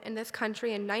women in this country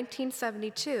in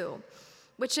 1972,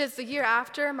 which is the year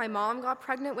after my mom got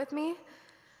pregnant with me.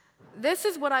 This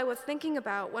is what I was thinking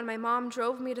about when my mom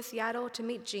drove me to Seattle to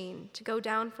meet Jean, to go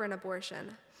down for an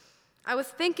abortion. I was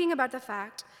thinking about the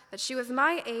fact that she was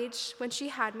my age when she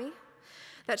had me,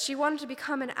 that she wanted to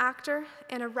become an actor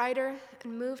and a writer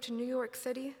and move to New York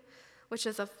City, which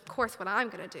is, of course, what I'm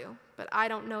going to do, but I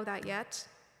don't know that yet.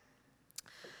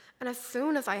 And as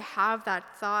soon as I have that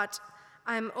thought,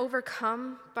 I'm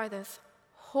overcome by this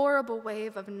horrible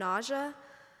wave of nausea.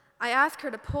 I ask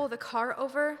her to pull the car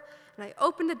over, and I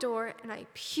open the door, and I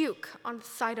puke on the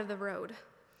side of the road.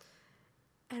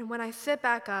 And when I sit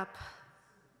back up,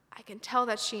 I can tell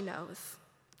that she knows.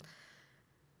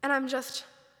 And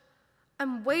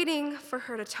I'm waiting for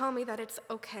her to tell me that it's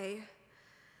okay,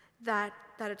 that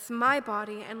it's my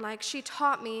body, and like she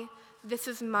taught me, this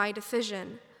is my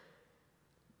decision.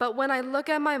 But when I look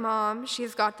at my mom,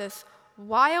 she's got this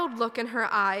wild look in her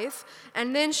eyes,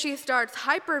 and then she starts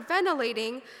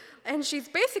hyperventilating, and she's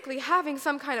basically having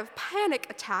some kind of panic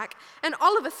attack, and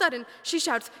all of a sudden, she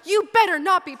shouts, "You better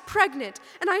not be pregnant!"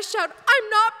 And I shout, "I'm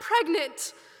not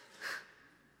pregnant!"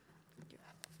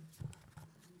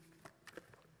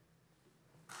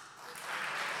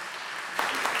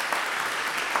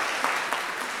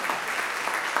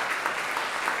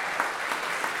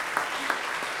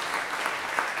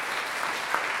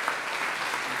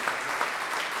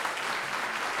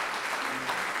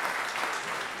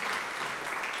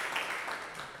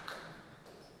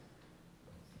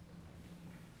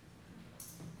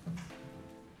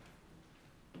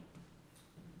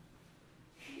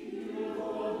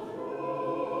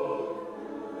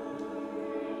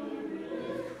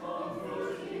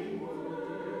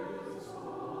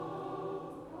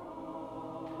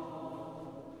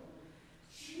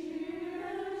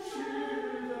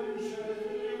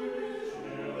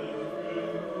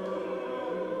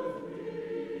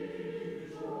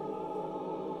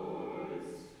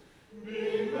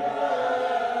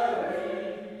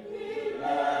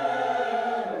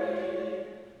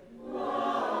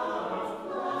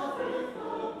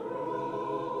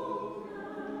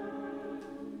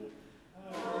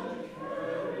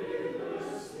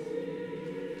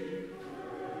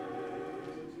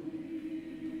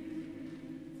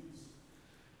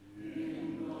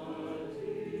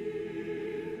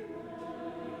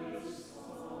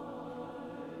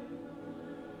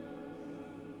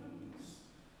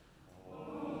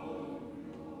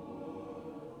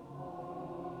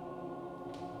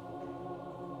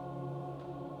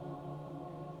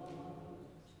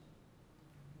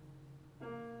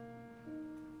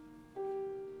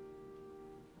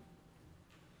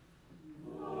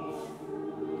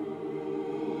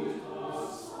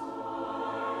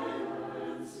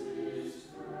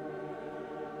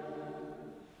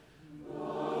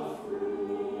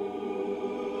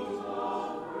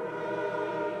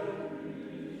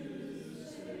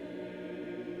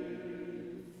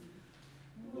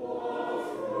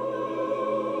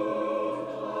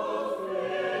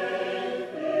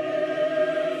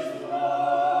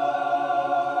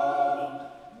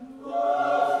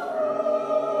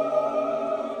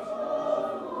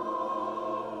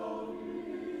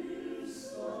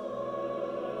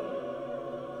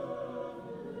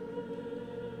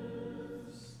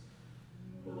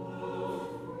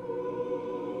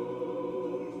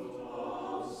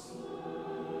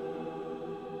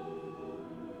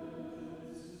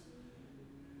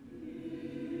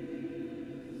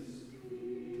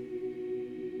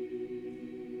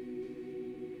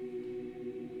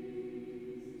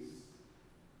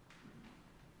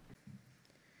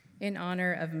 In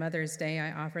honor of Mother's Day,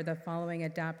 I offer the following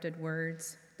adapted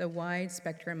words, The Wide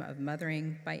Spectrum of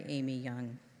Mothering by Amy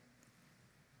Young.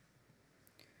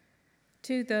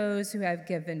 To those who have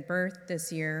given birth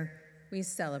this year, we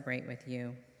celebrate with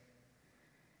you.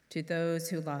 To those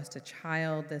who lost a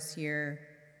child this year,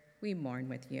 we mourn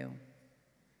with you.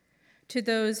 To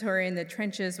those who are in the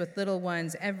trenches with little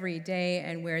ones every day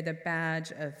and wear the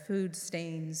badge of food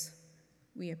stains,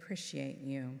 we appreciate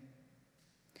you.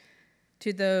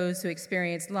 To those who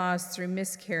experience loss through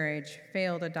miscarriage,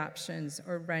 failed adoptions,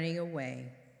 or running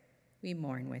away, we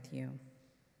mourn with you.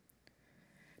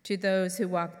 To those who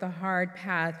walk the hard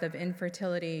path of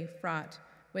infertility fraught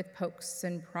with pokes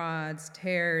and prods,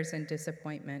 tears and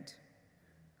disappointment,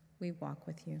 we walk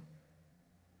with you.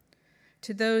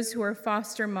 To those who are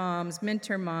foster moms,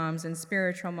 mentor moms, and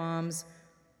spiritual moms,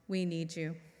 we need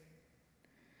you.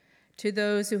 To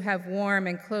those who have warm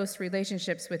and close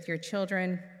relationships with your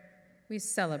children, we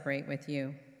celebrate with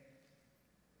you.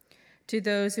 To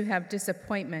those who have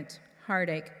disappointment,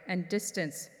 heartache, and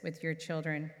distance with your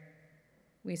children,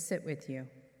 we sit with you.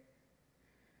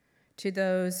 To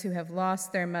those who have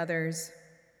lost their mothers,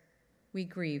 we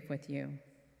grieve with you.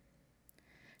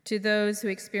 To those who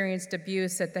experienced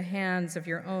abuse at the hands of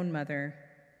your own mother,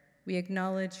 we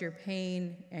acknowledge your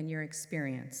pain and your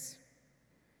experience.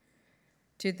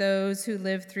 To those who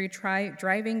lived through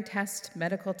driving test,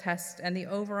 medical test, and the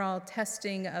overall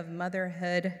testing of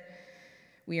motherhood,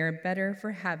 we are better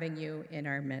for having you in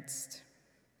our midst.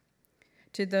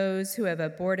 To those who have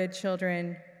aborted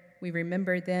children, we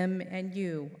remember them and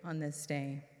you on this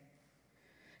day.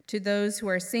 To those who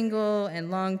are single and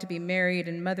long to be married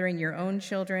and mothering your own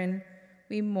children,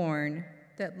 we mourn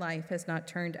that life has not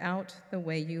turned out the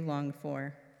way you longed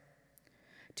for.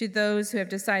 To those who have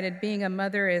decided being a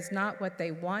mother is not what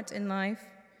they want in life,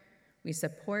 we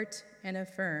support and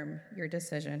affirm your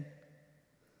decision.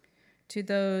 To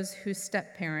those who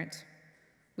step-parent,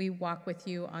 we walk with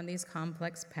you on these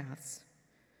complex paths.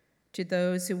 To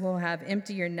those who will have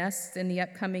emptier nests in the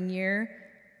upcoming year,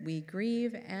 we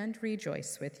grieve and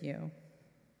rejoice with you.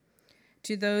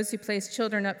 To those who place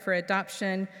children up for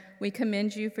adoption, we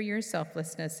commend you for your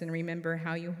selflessness and remember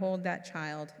how you hold that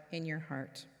child in your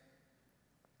heart.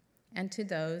 And to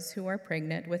those who are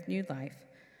pregnant with new life,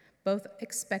 both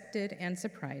expected and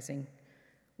surprising,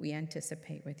 we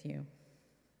anticipate with you.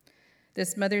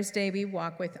 This Mother's Day, we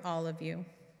walk with all of you.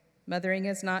 Mothering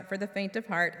is not for the faint of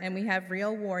heart, and we have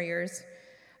real warriors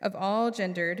of all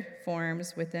gendered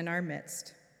forms within our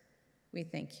midst. We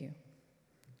thank you.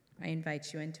 I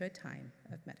invite you into a time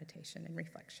of meditation and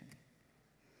reflection.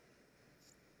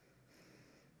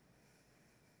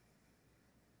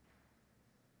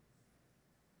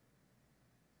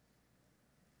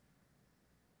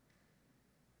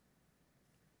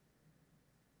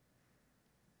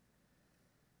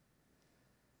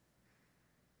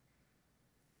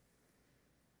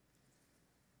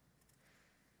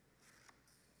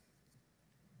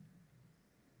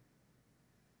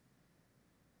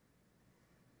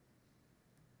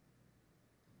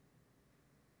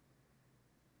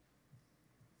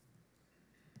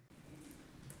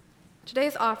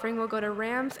 Today's offering will go to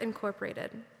Rams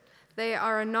Incorporated. They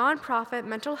are a nonprofit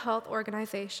mental health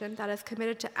organization that is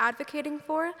committed to advocating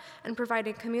for and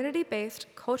providing community-based,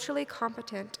 culturally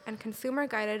competent, and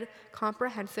consumer-guided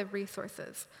comprehensive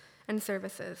resources and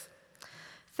services.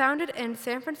 Founded in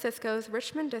San Francisco's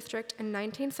Richmond District in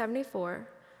 1974,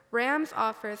 RAMS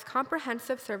offers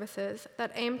comprehensive services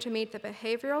that aim to meet the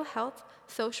behavioral health,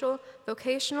 social,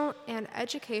 vocational, and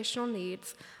educational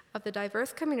needs of the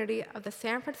diverse community of the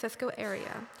San Francisco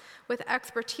area, with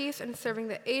expertise in serving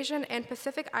the Asian and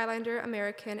Pacific Islander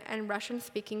American and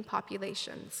Russian-speaking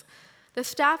populations. The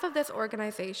staff of this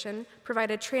organization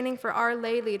provided training for our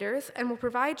lay leaders and will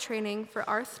provide training for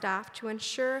our staff to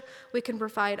ensure we can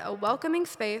provide a welcoming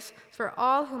space for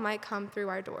all who might come through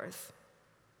our doors.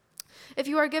 If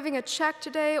you are giving a check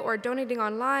today or donating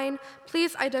online,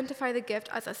 please identify the gift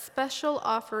as a special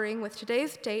offering with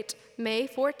today's date, May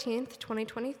 14th,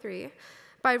 2023,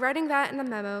 by writing that in the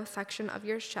memo section of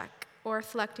your check, or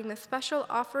selecting the special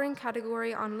offering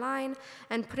category online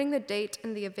and putting the date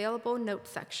in the available notes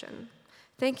section.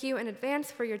 Thank you in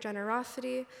advance for your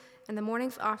generosity, and the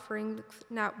morning's offering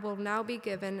will now be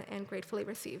given and gratefully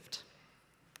received.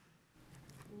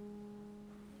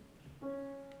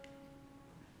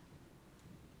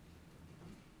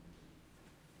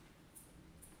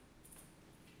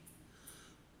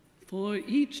 For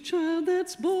each child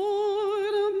that's born,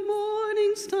 a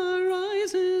morning star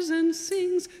rises and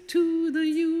sings to the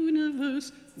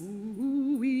universe,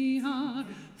 who we are.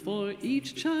 For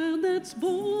each child that's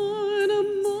born, a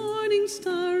morning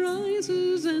star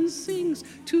rises and sings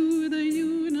to the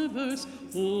universe,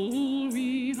 whole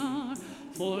we are.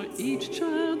 For each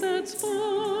child that's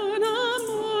born, a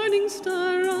morning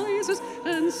star rises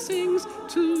and sings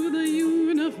to the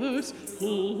universe,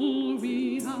 whole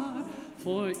we are.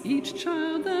 For each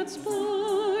child that's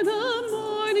born, a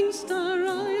morning star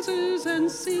rises and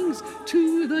sings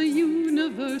to the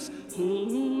universe,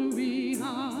 whole we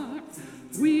are.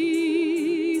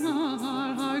 We are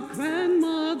our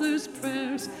grandmother's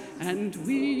prayers, and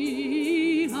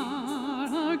we are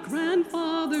our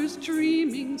grandfather's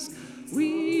dreamings.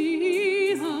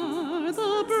 We are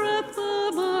the breath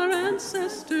of our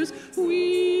ancestors.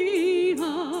 We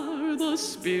are the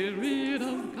Spirit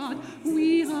of God.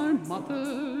 We are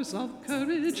mothers of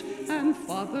courage and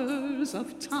fathers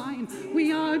of time.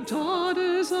 We are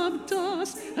daughters of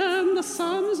dust and the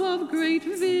sons of great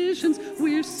visions.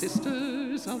 We're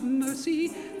sisters of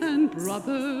mercy and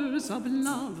brothers of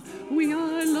love. We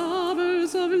are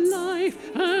lovers of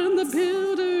life and the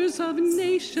builders of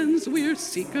nations. We're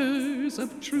seekers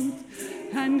of truth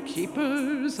and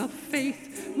keepers of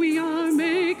faith. We are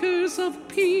makers of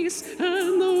peace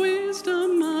and the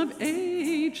wisdom of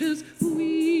ages.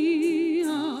 We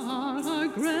are our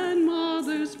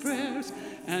grandmother's prayers,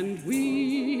 and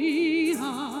we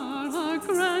are our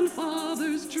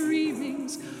grandfather's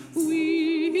dreamings.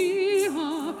 We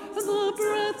are the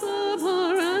breath of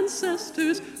our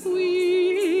ancestors.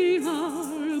 We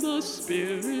are the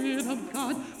Spirit of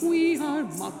God. We are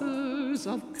mothers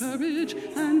of courage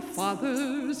and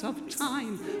fathers of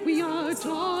time. We are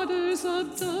daughters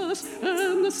of dust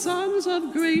and the sons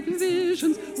of great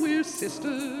visions. We're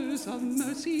sisters of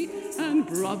mercy and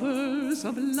brothers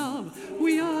of love.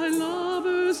 We are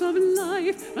lovers of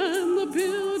life and the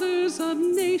builders of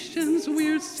nations.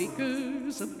 We're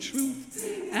seekers of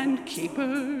truth and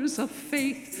keepers of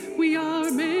faith. We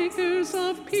are makers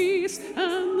of peace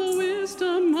and the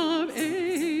wisdom of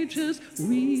ages.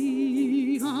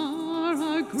 We are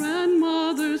our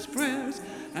grandmother's prayers,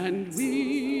 and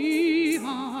we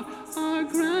are our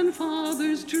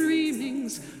grandfather's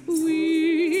dreamings.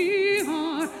 We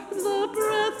are the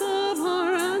breath of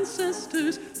our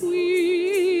ancestors.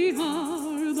 We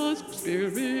are the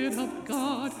Spirit of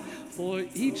God. For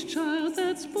each child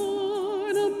that's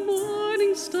born, a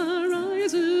morning star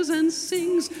rises and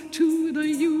sings to the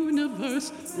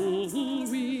universe, whole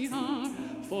we are.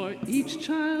 For each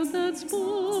child that's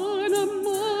born, a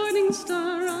morning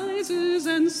star rises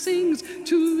and sings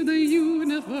to the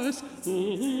universe,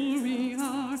 whole we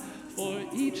are. For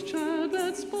each child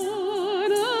that's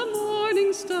born, a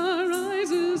morning star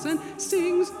rises and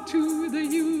sings to the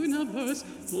universe,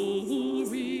 whole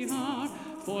we are.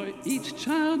 For each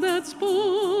child that's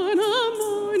born, a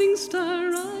morning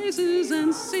star rises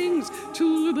and sings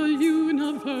to the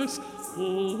universe,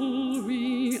 whole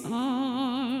we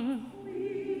are.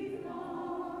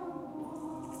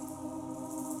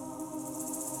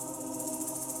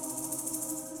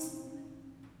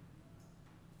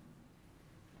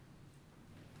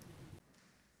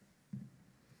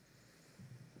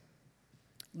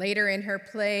 Later in her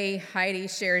play, Heidi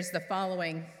shares the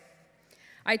following.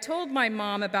 I told my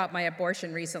mom about my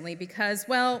abortion recently because,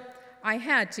 well, I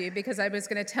had to because I was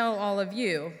going to tell all of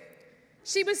you.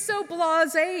 She was so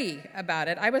blasé about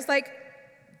it. I was like,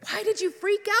 why did you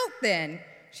freak out then?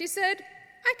 She said,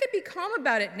 I could be calm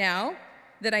about it now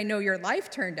that I know your life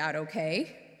turned out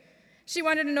okay. She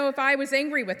wanted to know if I was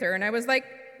angry with her, and I was like,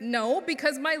 no,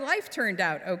 because my life turned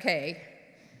out okay.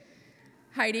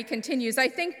 Heidi continues, I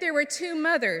think there were two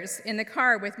mothers in the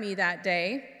car with me that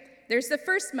day. There's the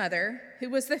first mother, who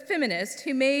was the feminist,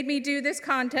 who made me do this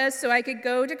contest so I could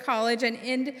go to college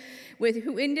and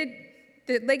who ended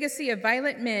the legacy of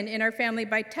violent men in our family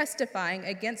by testifying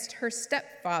against her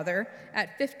stepfather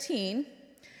at 15.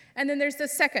 And then there's the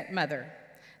second mother,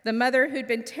 the mother who'd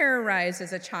been terrorized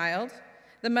as a child,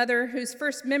 the mother whose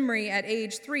first memory at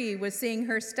age 3 was seeing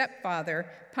her stepfather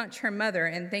punch her mother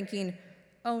and thinking,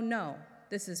 oh no,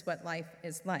 this is what life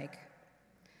is like.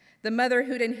 The mother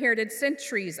who'd inherited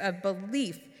centuries of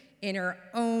belief in her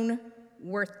own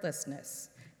worthlessness.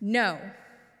 No,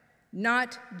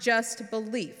 not just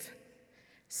belief.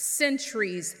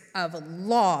 Centuries of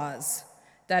laws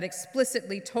that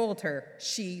explicitly told her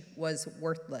she was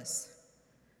worthless.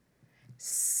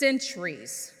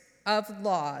 Centuries of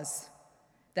laws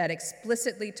that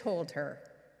explicitly told her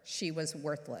she was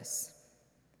worthless.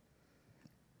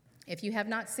 If you have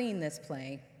not seen this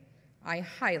play, I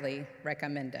highly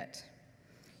recommend it.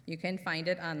 You can find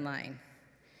it online.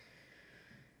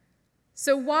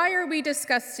 So why are we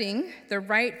discussing the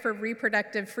right for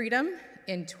reproductive freedom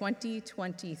in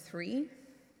 2023?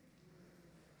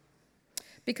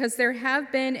 Because there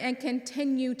have been and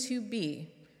continue to be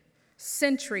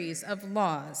centuries of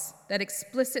laws that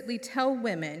explicitly tell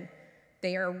women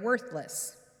they are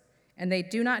worthless and they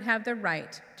do not have the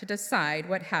right to decide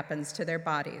what happens to their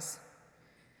bodies.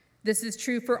 This is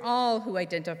true for all who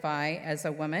identify as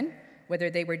a woman,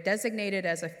 whether they were designated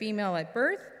as a female at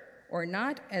birth or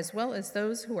not, as well as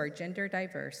those who are gender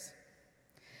diverse.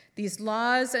 These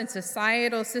laws and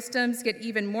societal systems get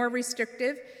even more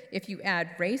restrictive if you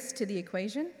add race to the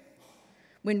equation.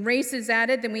 When race is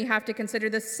added, then we have to consider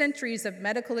the centuries of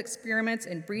medical experiments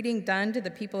and breeding done to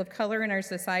the people of color in our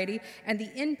society and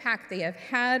the impact they have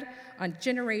had on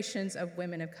generations of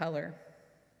women of color.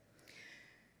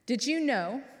 Did you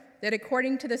know that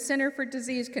according to the Center for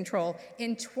Disease Control,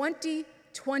 in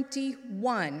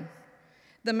 2021,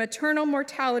 the maternal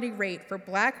mortality rate for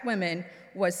Black women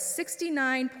was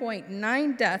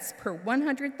 69.9 deaths per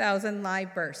 100,000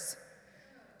 live births,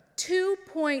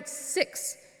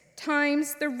 2.6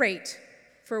 times the rate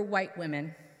for white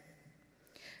women.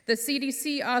 The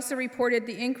CDC also reported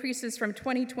the increases from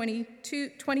 2020 to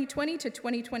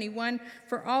 2021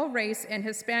 for all race and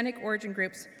Hispanic origin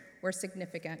groups were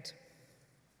significant.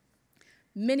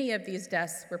 Many of these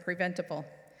deaths were preventable.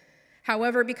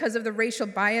 However, because of the racial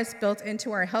bias built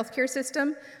into our healthcare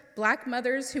system, Black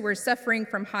mothers who were suffering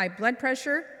from high blood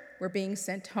pressure were being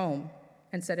sent home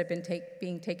instead of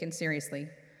being taken seriously.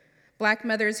 Black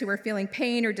mothers who were feeling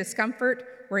pain or discomfort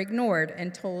were ignored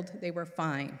and told they were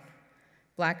fine.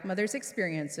 Black mothers'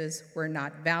 experiences were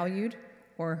not valued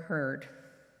or heard.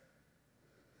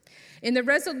 In the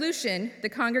resolution the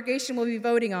congregation will be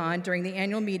voting on during the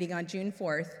annual meeting on June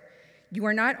 4th, you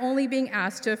are not only being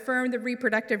asked to affirm the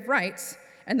reproductive rights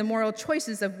and the moral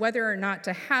choices of whether or not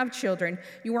to have children,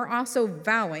 you are also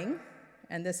vowing,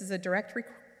 and this is a direct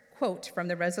quote from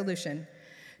the resolution,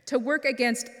 to work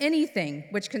against anything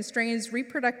which constrains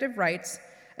reproductive rights,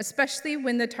 especially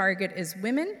when the target is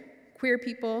women, queer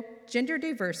people, gender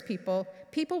diverse people,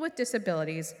 people with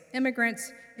disabilities,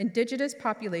 immigrants, indigenous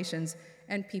populations,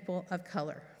 and people of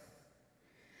color.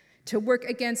 To work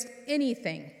against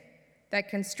anything that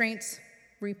constrains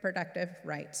reproductive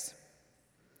rights.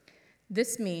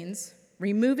 This means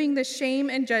removing the shame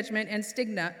and judgment and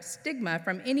stigma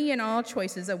from any and all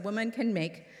choices a woman can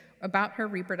make about her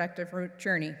reproductive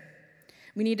journey.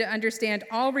 We need to understand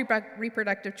all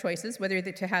reproductive choices, whether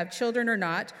to have children or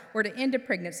not, or to end a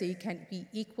pregnancy, can be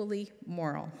equally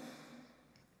moral.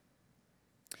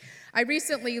 I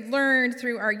recently learned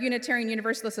through our Unitarian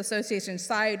Universalist Association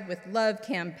Side with Love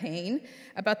campaign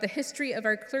about the history of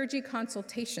our clergy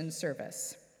consultation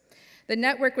service. The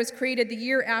network was created the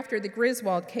year after the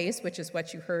Griswold case, which is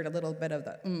what you heard a little bit of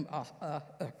the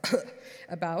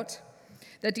about,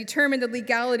 that determined the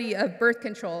legality of birth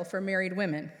control for married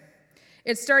women.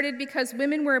 It started because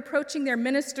women were approaching their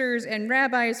ministers and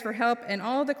rabbis for help, and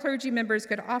all the clergy members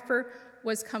could offer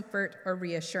was comfort or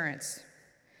reassurance.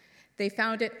 They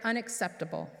found it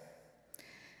unacceptable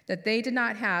that they did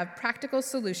not have practical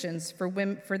solutions for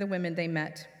the women they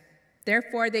met.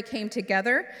 Therefore, they came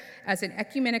together as an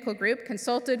ecumenical group,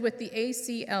 consulted with the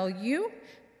ACLU,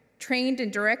 trained in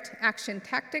direct action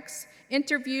tactics,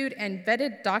 interviewed and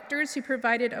vetted doctors who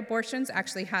provided abortions,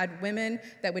 actually had women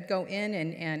that would go in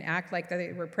and act like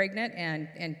they were pregnant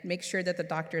and make sure that the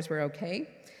doctors were okay.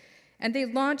 And they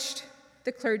launched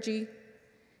the clergy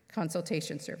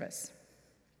consultation service.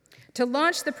 To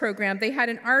launch the program, they had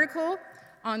an article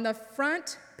on the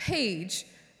front page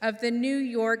of the New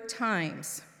York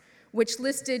Times, which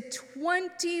listed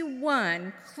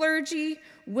 21 clergy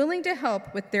willing to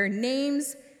help with their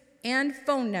names and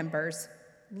phone numbers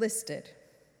listed.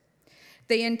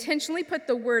 They intentionally put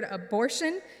the word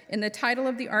abortion in the title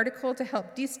of the article to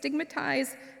help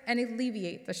destigmatize and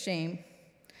alleviate the shame.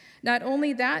 Not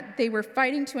only that, they were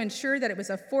fighting to ensure that it was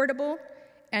affordable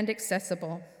and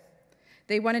accessible.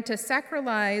 They wanted to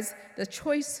sacralize the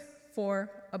choice for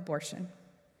abortion.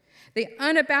 They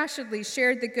unabashedly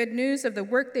shared the good news of the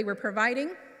work they were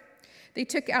providing. They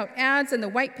took out ads in the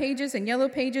white pages and yellow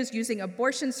pages using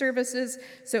abortion services,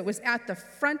 so it was at the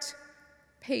front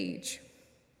page.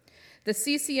 The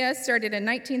CCS started in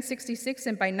 1966,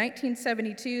 and by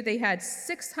 1972, they had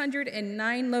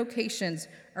 609 locations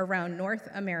around North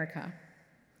America.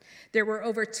 There were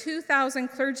over 2,000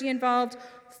 clergy involved,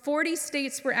 40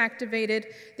 states were activated,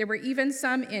 there were even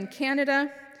some in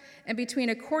Canada, and between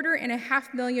 250,000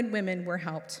 and million women were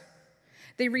helped.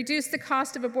 They reduced the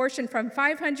cost of abortion from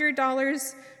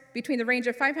 $500, between the range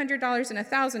of $500 and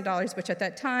 $1,000, which at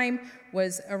that time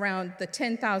was around the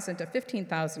 $10,000 to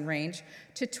 $15,000 range,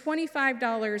 to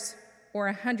 $25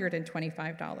 or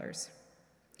 $125.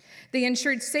 They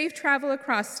ensured safe travel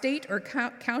across state or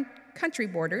country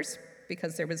borders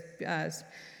because there was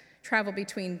travel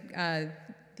between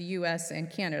the US and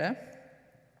Canada.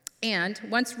 And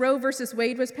once Roe versus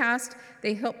Wade was passed,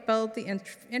 they helped build the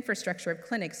infrastructure of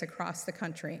clinics across the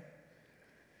country.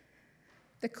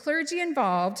 The clergy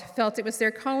involved felt it was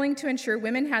their calling to ensure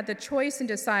women had the choice and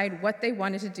decide what they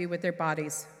wanted to do with their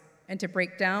bodies, and to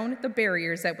break down the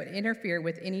barriers that would interfere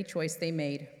with any choice they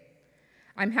made.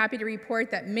 I'm happy to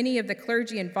report that many of the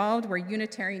clergy involved were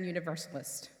Unitarian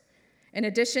Universalists. In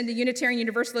addition, the Unitarian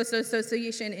Universalist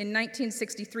Association in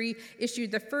 1963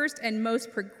 issued the first and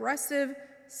most progressive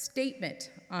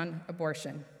statement on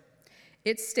abortion.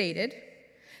 It stated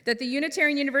that the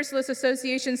Unitarian Universalist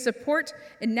Association support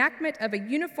enactment of a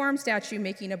uniform statute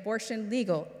making abortion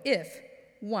legal if,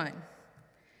 1,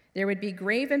 there would be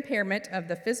grave impairment of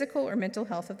the physical or mental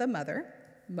health of the mother,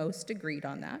 most agreed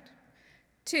on that.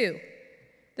 2,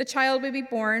 the child would be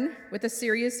born with a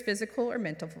serious physical or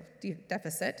mental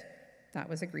deficit, that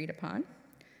was agreed upon.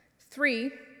 3,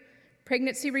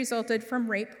 pregnancy resulted from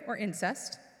rape or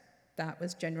incest, that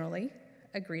was generally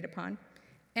agreed upon.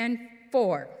 And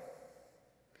 4,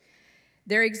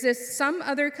 there exists some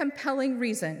other compelling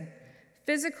reason,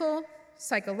 physical,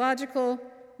 psychological,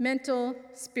 mental,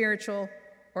 spiritual,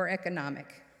 or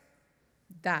economic.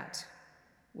 That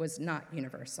was not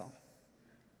universal.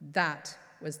 That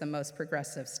was the most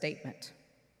progressive statement.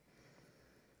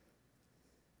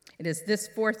 It is this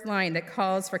fourth line that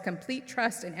calls for complete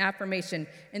trust and affirmation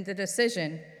in the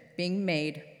decision being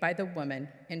made by the woman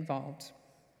involved.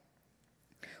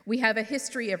 We have a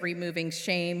history of removing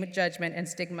shame, judgment, and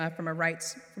stigma from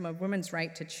a woman's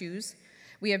right to choose.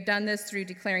 We have done this through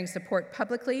declaring support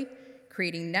publicly,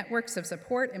 creating networks of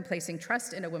support, and placing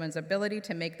trust in a woman's ability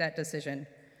to make that decision.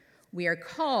 We are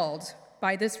called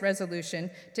by this resolution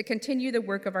to continue the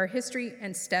work of our history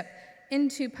and step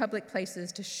into public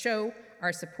places to show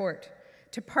our support,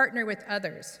 to partner with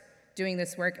others doing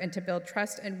this work, and to build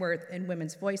trust and worth in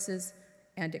women's voices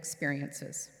and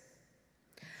experiences.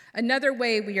 Another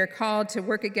way we are called to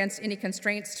work against any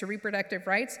constraints to reproductive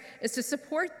rights is to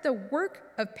support the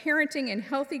work of parenting and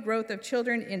healthy growth of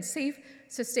children in safe,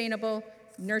 sustainable,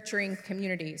 nurturing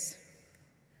communities.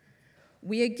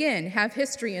 We again have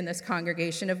history in this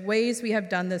congregation of ways we have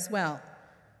done this well.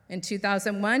 In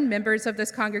 2001, members of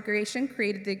this congregation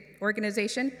created the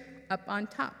organization Up on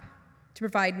Top to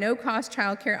provide no-cost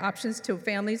childcare options to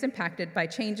families impacted by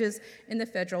changes in the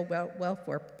federal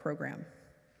welfare program.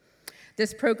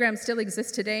 This program still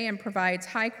exists today and provides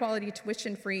high-quality,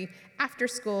 tuition-free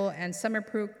after-school and summer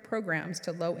programs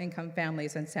to low-income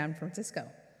families in San Francisco.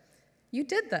 You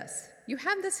did this. You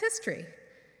have this history.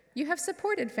 You have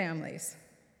supported families.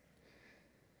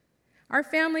 Our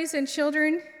families and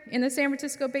children in the San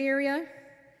Francisco Bay Area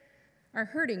are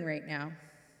hurting right now.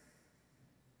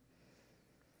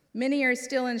 Many are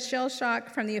still in shell shock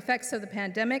from the effects of the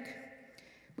pandemic.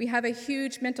 We have a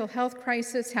huge mental health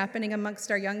crisis happening amongst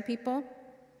our young people.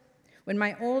 When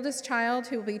my oldest child,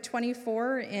 who will be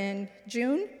 24 in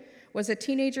June, was a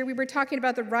teenager, we were talking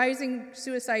about the rising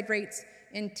suicide rates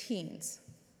in teens.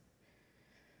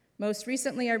 Most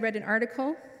recently, I read an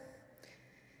article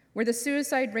where the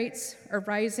suicide rates are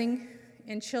rising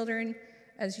in children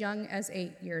as young as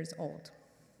 8 years old.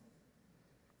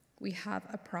 We have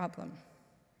a problem.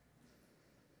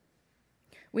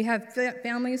 We have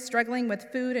families struggling with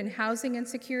food and housing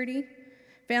insecurity,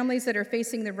 families that are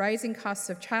facing the rising costs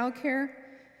of childcare,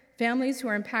 families who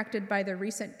are impacted by the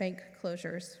recent bank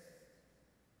closures.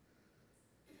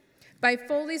 By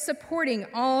fully supporting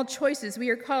all choices, we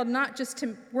are called not just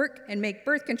to work and make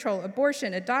birth control,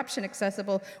 abortion, adoption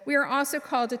accessible, we are also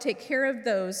called to take care of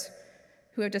those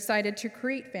who have decided to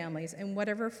create families in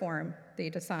whatever form they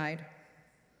decide.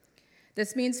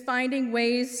 This means finding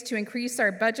ways to increase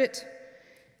our budget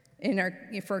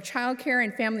for childcare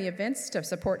and family events to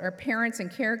support our parents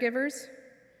and caregivers,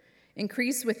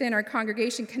 increase within our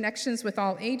congregation connections with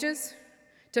all ages,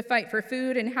 to fight for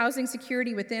food and housing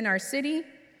security within our city,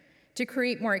 to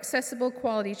create more accessible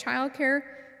quality childcare,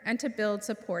 and to build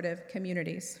supportive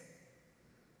communities.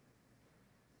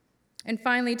 And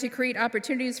finally, to create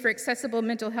opportunities for accessible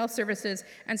mental health services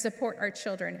and support our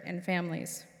children and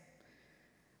families.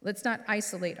 Let's not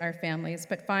isolate our families,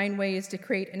 but find ways to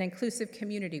create an inclusive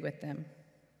community with them.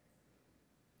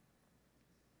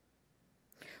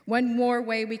 One more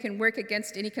way we can work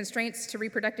against any constraints to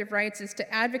reproductive rights is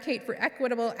to advocate for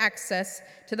equitable access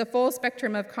to the full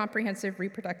spectrum of comprehensive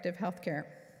reproductive health care.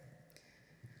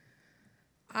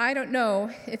 I don't know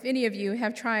if any of you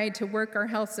have tried to work our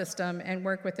health system and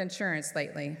work with insurance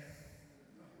lately.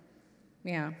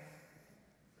 Yeah.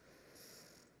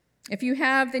 If you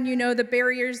have, then you know the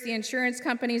barriers the insurance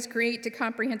companies create to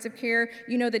comprehensive care.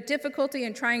 You know the difficulty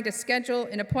in trying to schedule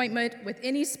an appointment with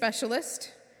any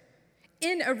specialist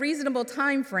in a reasonable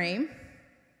time frame.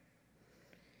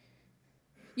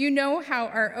 You know how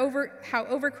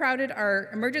overcrowded our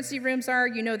emergency rooms are.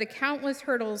 You know the countless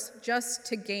hurdles just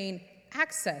to gain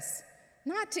access,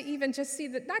 not to even just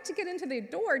not to get into the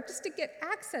door, just to get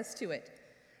access to it.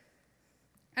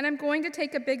 And I'm going to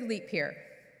take a big leap here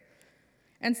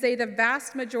and say the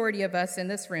vast majority of us in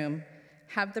this room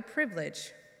have the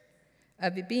privilege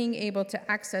of being able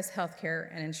to access health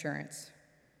care and insurance.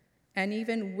 And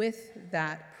even with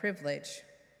that privilege,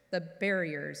 the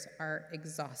barriers are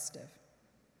exhaustive.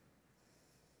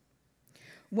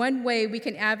 One way we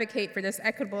can advocate for this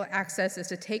equitable access is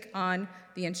to take on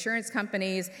the insurance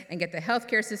companies and get the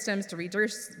healthcare systems to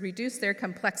reduce their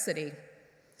complexity.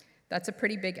 That's a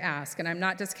pretty big ask, and I'm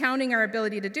not discounting our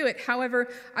ability to do it. However,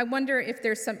 I wonder if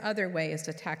there's some other ways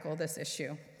to tackle this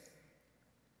issue.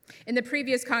 In the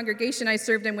previous congregation I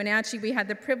served in Wenatchee, we had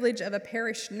the privilege of a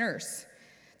parish nurse.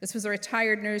 This was a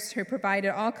retired nurse who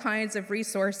provided all kinds of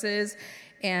resources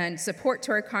and support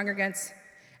to our congregants.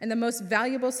 And the most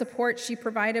valuable support she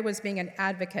provided was being an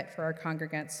advocate for our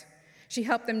congregants. She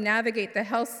helped them navigate the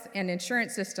health and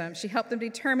insurance system. She helped them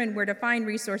determine where to find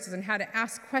resources and how to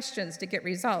ask questions to get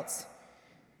results.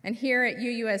 And here at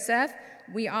UUSF,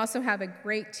 we also have a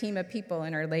great team of people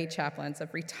in our lay chaplains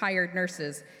of retired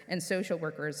nurses and social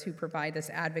workers who provide this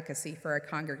advocacy for our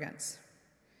congregants.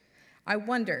 I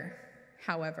wonder,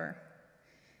 however,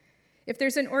 if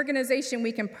there's an organization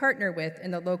we can partner with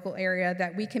in the local area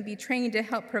that we can be trained to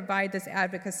help provide this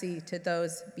advocacy to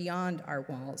those beyond our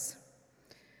walls.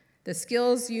 The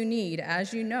skills you need,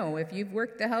 as you know, if you've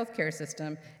worked the healthcare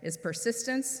system, is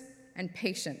persistence and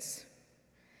patience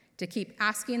to keep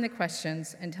asking the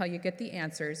questions until you get the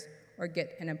answers or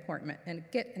get an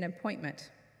appointment.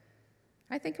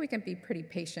 I think we can be pretty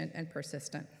patient and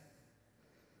persistent.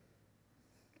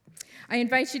 I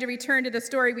invite you to return to the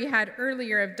story we had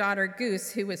earlier of daughter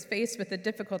Goose, who was faced with a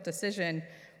difficult decision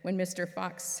when Mr.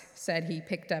 Fox said he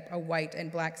picked up a white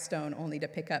and black stone only to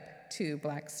pick up 2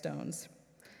 black stones.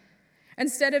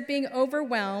 Instead of being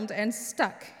overwhelmed and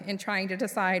stuck in trying to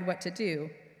decide what to do,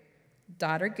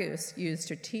 daughter Goose used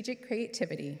strategic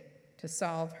creativity to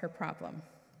solve her problem.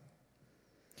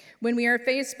 When we are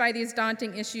faced by these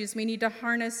daunting issues, we need to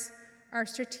harness our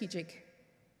strategic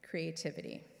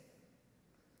creativity.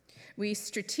 We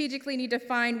strategically need to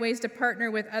find ways to partner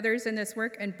with others in this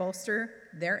work and bolster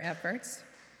their efforts.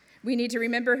 We need to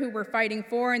remember who we're fighting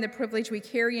for and the privilege we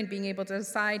carry in being able to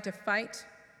decide to fight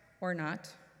or not.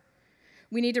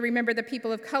 We need to remember the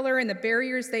people of color and the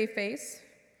barriers they face.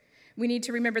 We need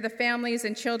to remember the families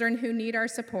and children who need our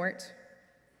support.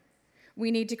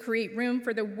 We need to create room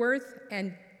for the worth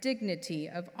and dignity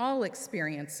of all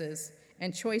experiences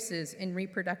and choices in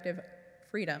reproductive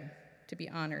freedom to be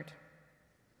honored.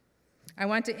 I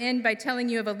want to end by telling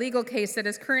you of a legal case that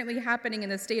is currently happening in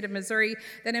the state of Missouri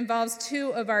that involves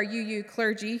 2 of our UU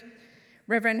clergy,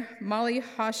 Reverend Molly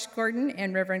Hosh-Gordon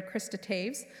and Reverend Krista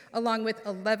Taves, along with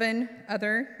 11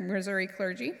 other Missouri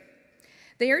clergy.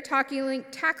 They are tackling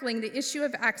the issue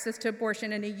of access to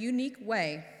abortion in a unique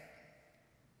way.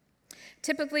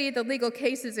 Typically, the legal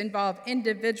cases involve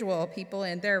individual people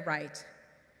and their right.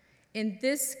 In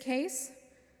this case,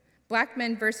 Black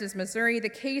Men versus Missouri, the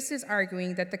case is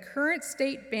arguing that the current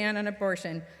state ban on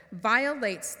abortion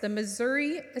violates the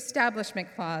Missouri Establishment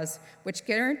Clause, which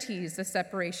guarantees the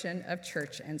separation of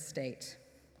church and state.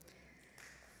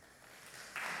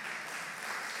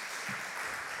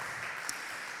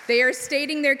 They are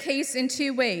stating their case in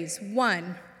 2 ways.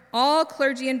 1, all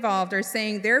clergy involved are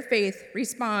saying their faith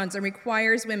responds and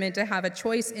requires women to have a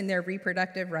choice in their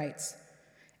reproductive rights.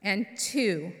 And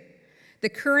 2, the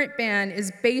current ban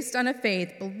is based on a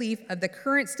faith belief of the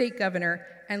current state governor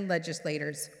and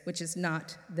legislators, which is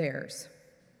not theirs.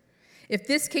 If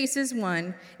this case is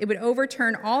won, it would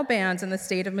overturn all bans in the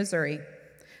state of Missouri.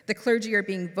 The clergy are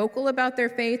being vocal about their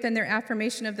faith and their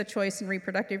affirmation of the choice in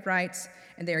reproductive rights,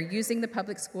 and they are using the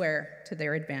public square to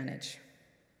their advantage.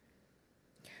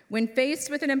 When faced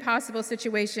with an impossible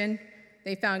situation,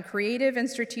 they found creative and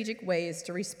strategic ways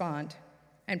to respond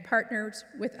and partnered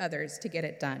with others to get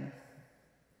it done.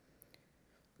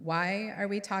 Why are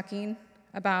we talking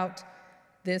about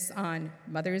this on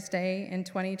Mother's Day in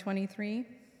 2023?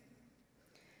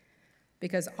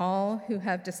 Because all who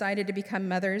have decided to become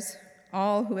mothers,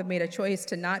 all who have made a choice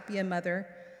to not be a mother,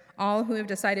 all who have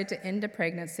decided to end a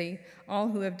pregnancy, all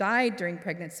who have died during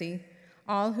pregnancy,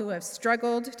 all who have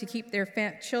struggled to keep their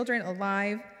children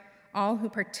alive, all who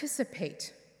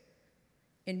participate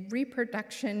in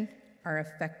reproduction are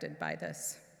affected by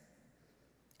this.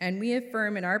 And we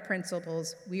affirm in our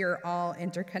principles we are all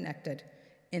interconnected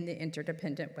in the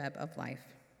interdependent web of life.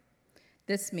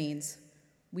 This means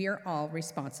we are all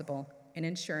responsible in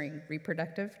ensuring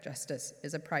reproductive justice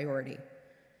is a priority,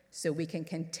 so we can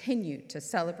continue to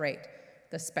celebrate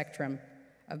the spectrum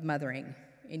of mothering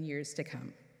in years to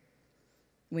come.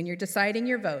 When you're deciding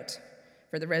your vote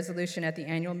for the resolution at the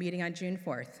annual meeting on June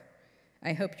 4th,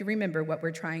 I hope you remember what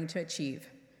we're trying to achieve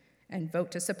and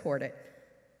vote to support it,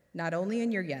 not only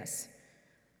in your yes,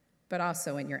 but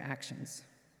also in your actions.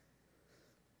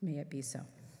 May it be so.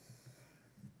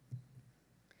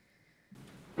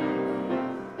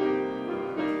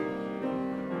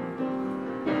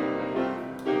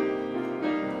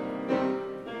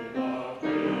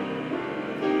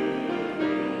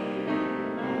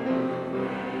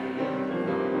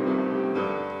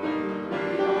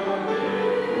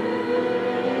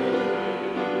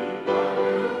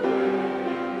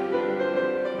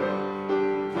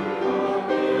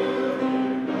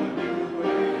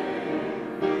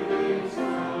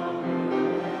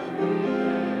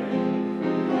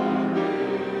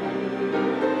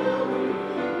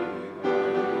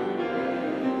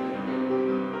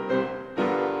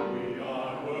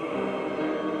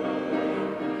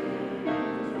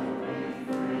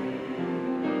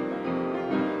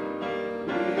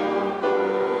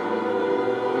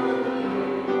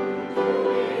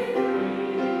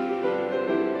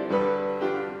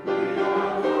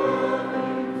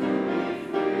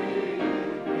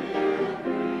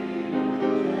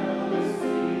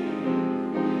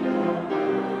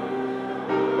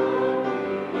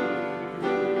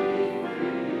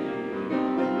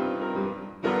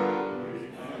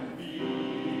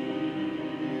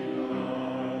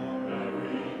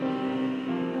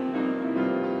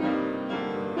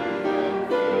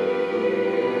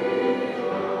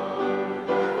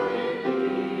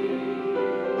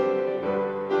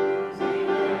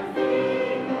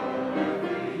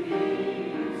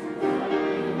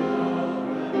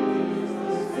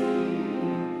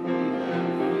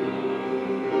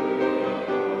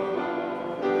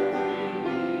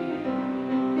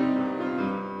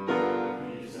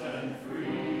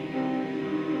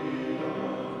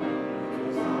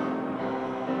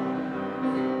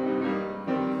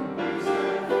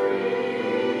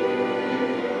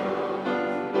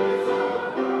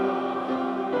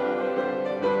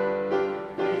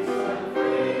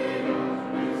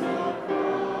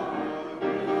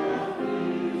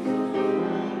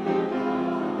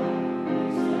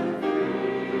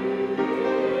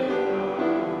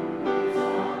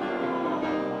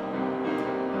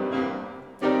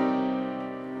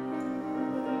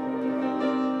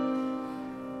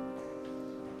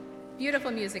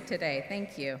 Beautiful music today,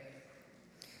 thank you.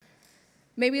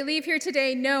 May we leave here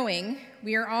today knowing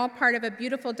we are all part of a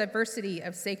beautiful diversity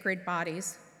of sacred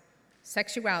bodies,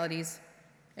 sexualities,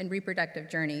 and reproductive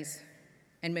journeys,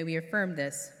 and may we affirm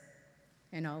this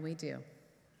in all we do.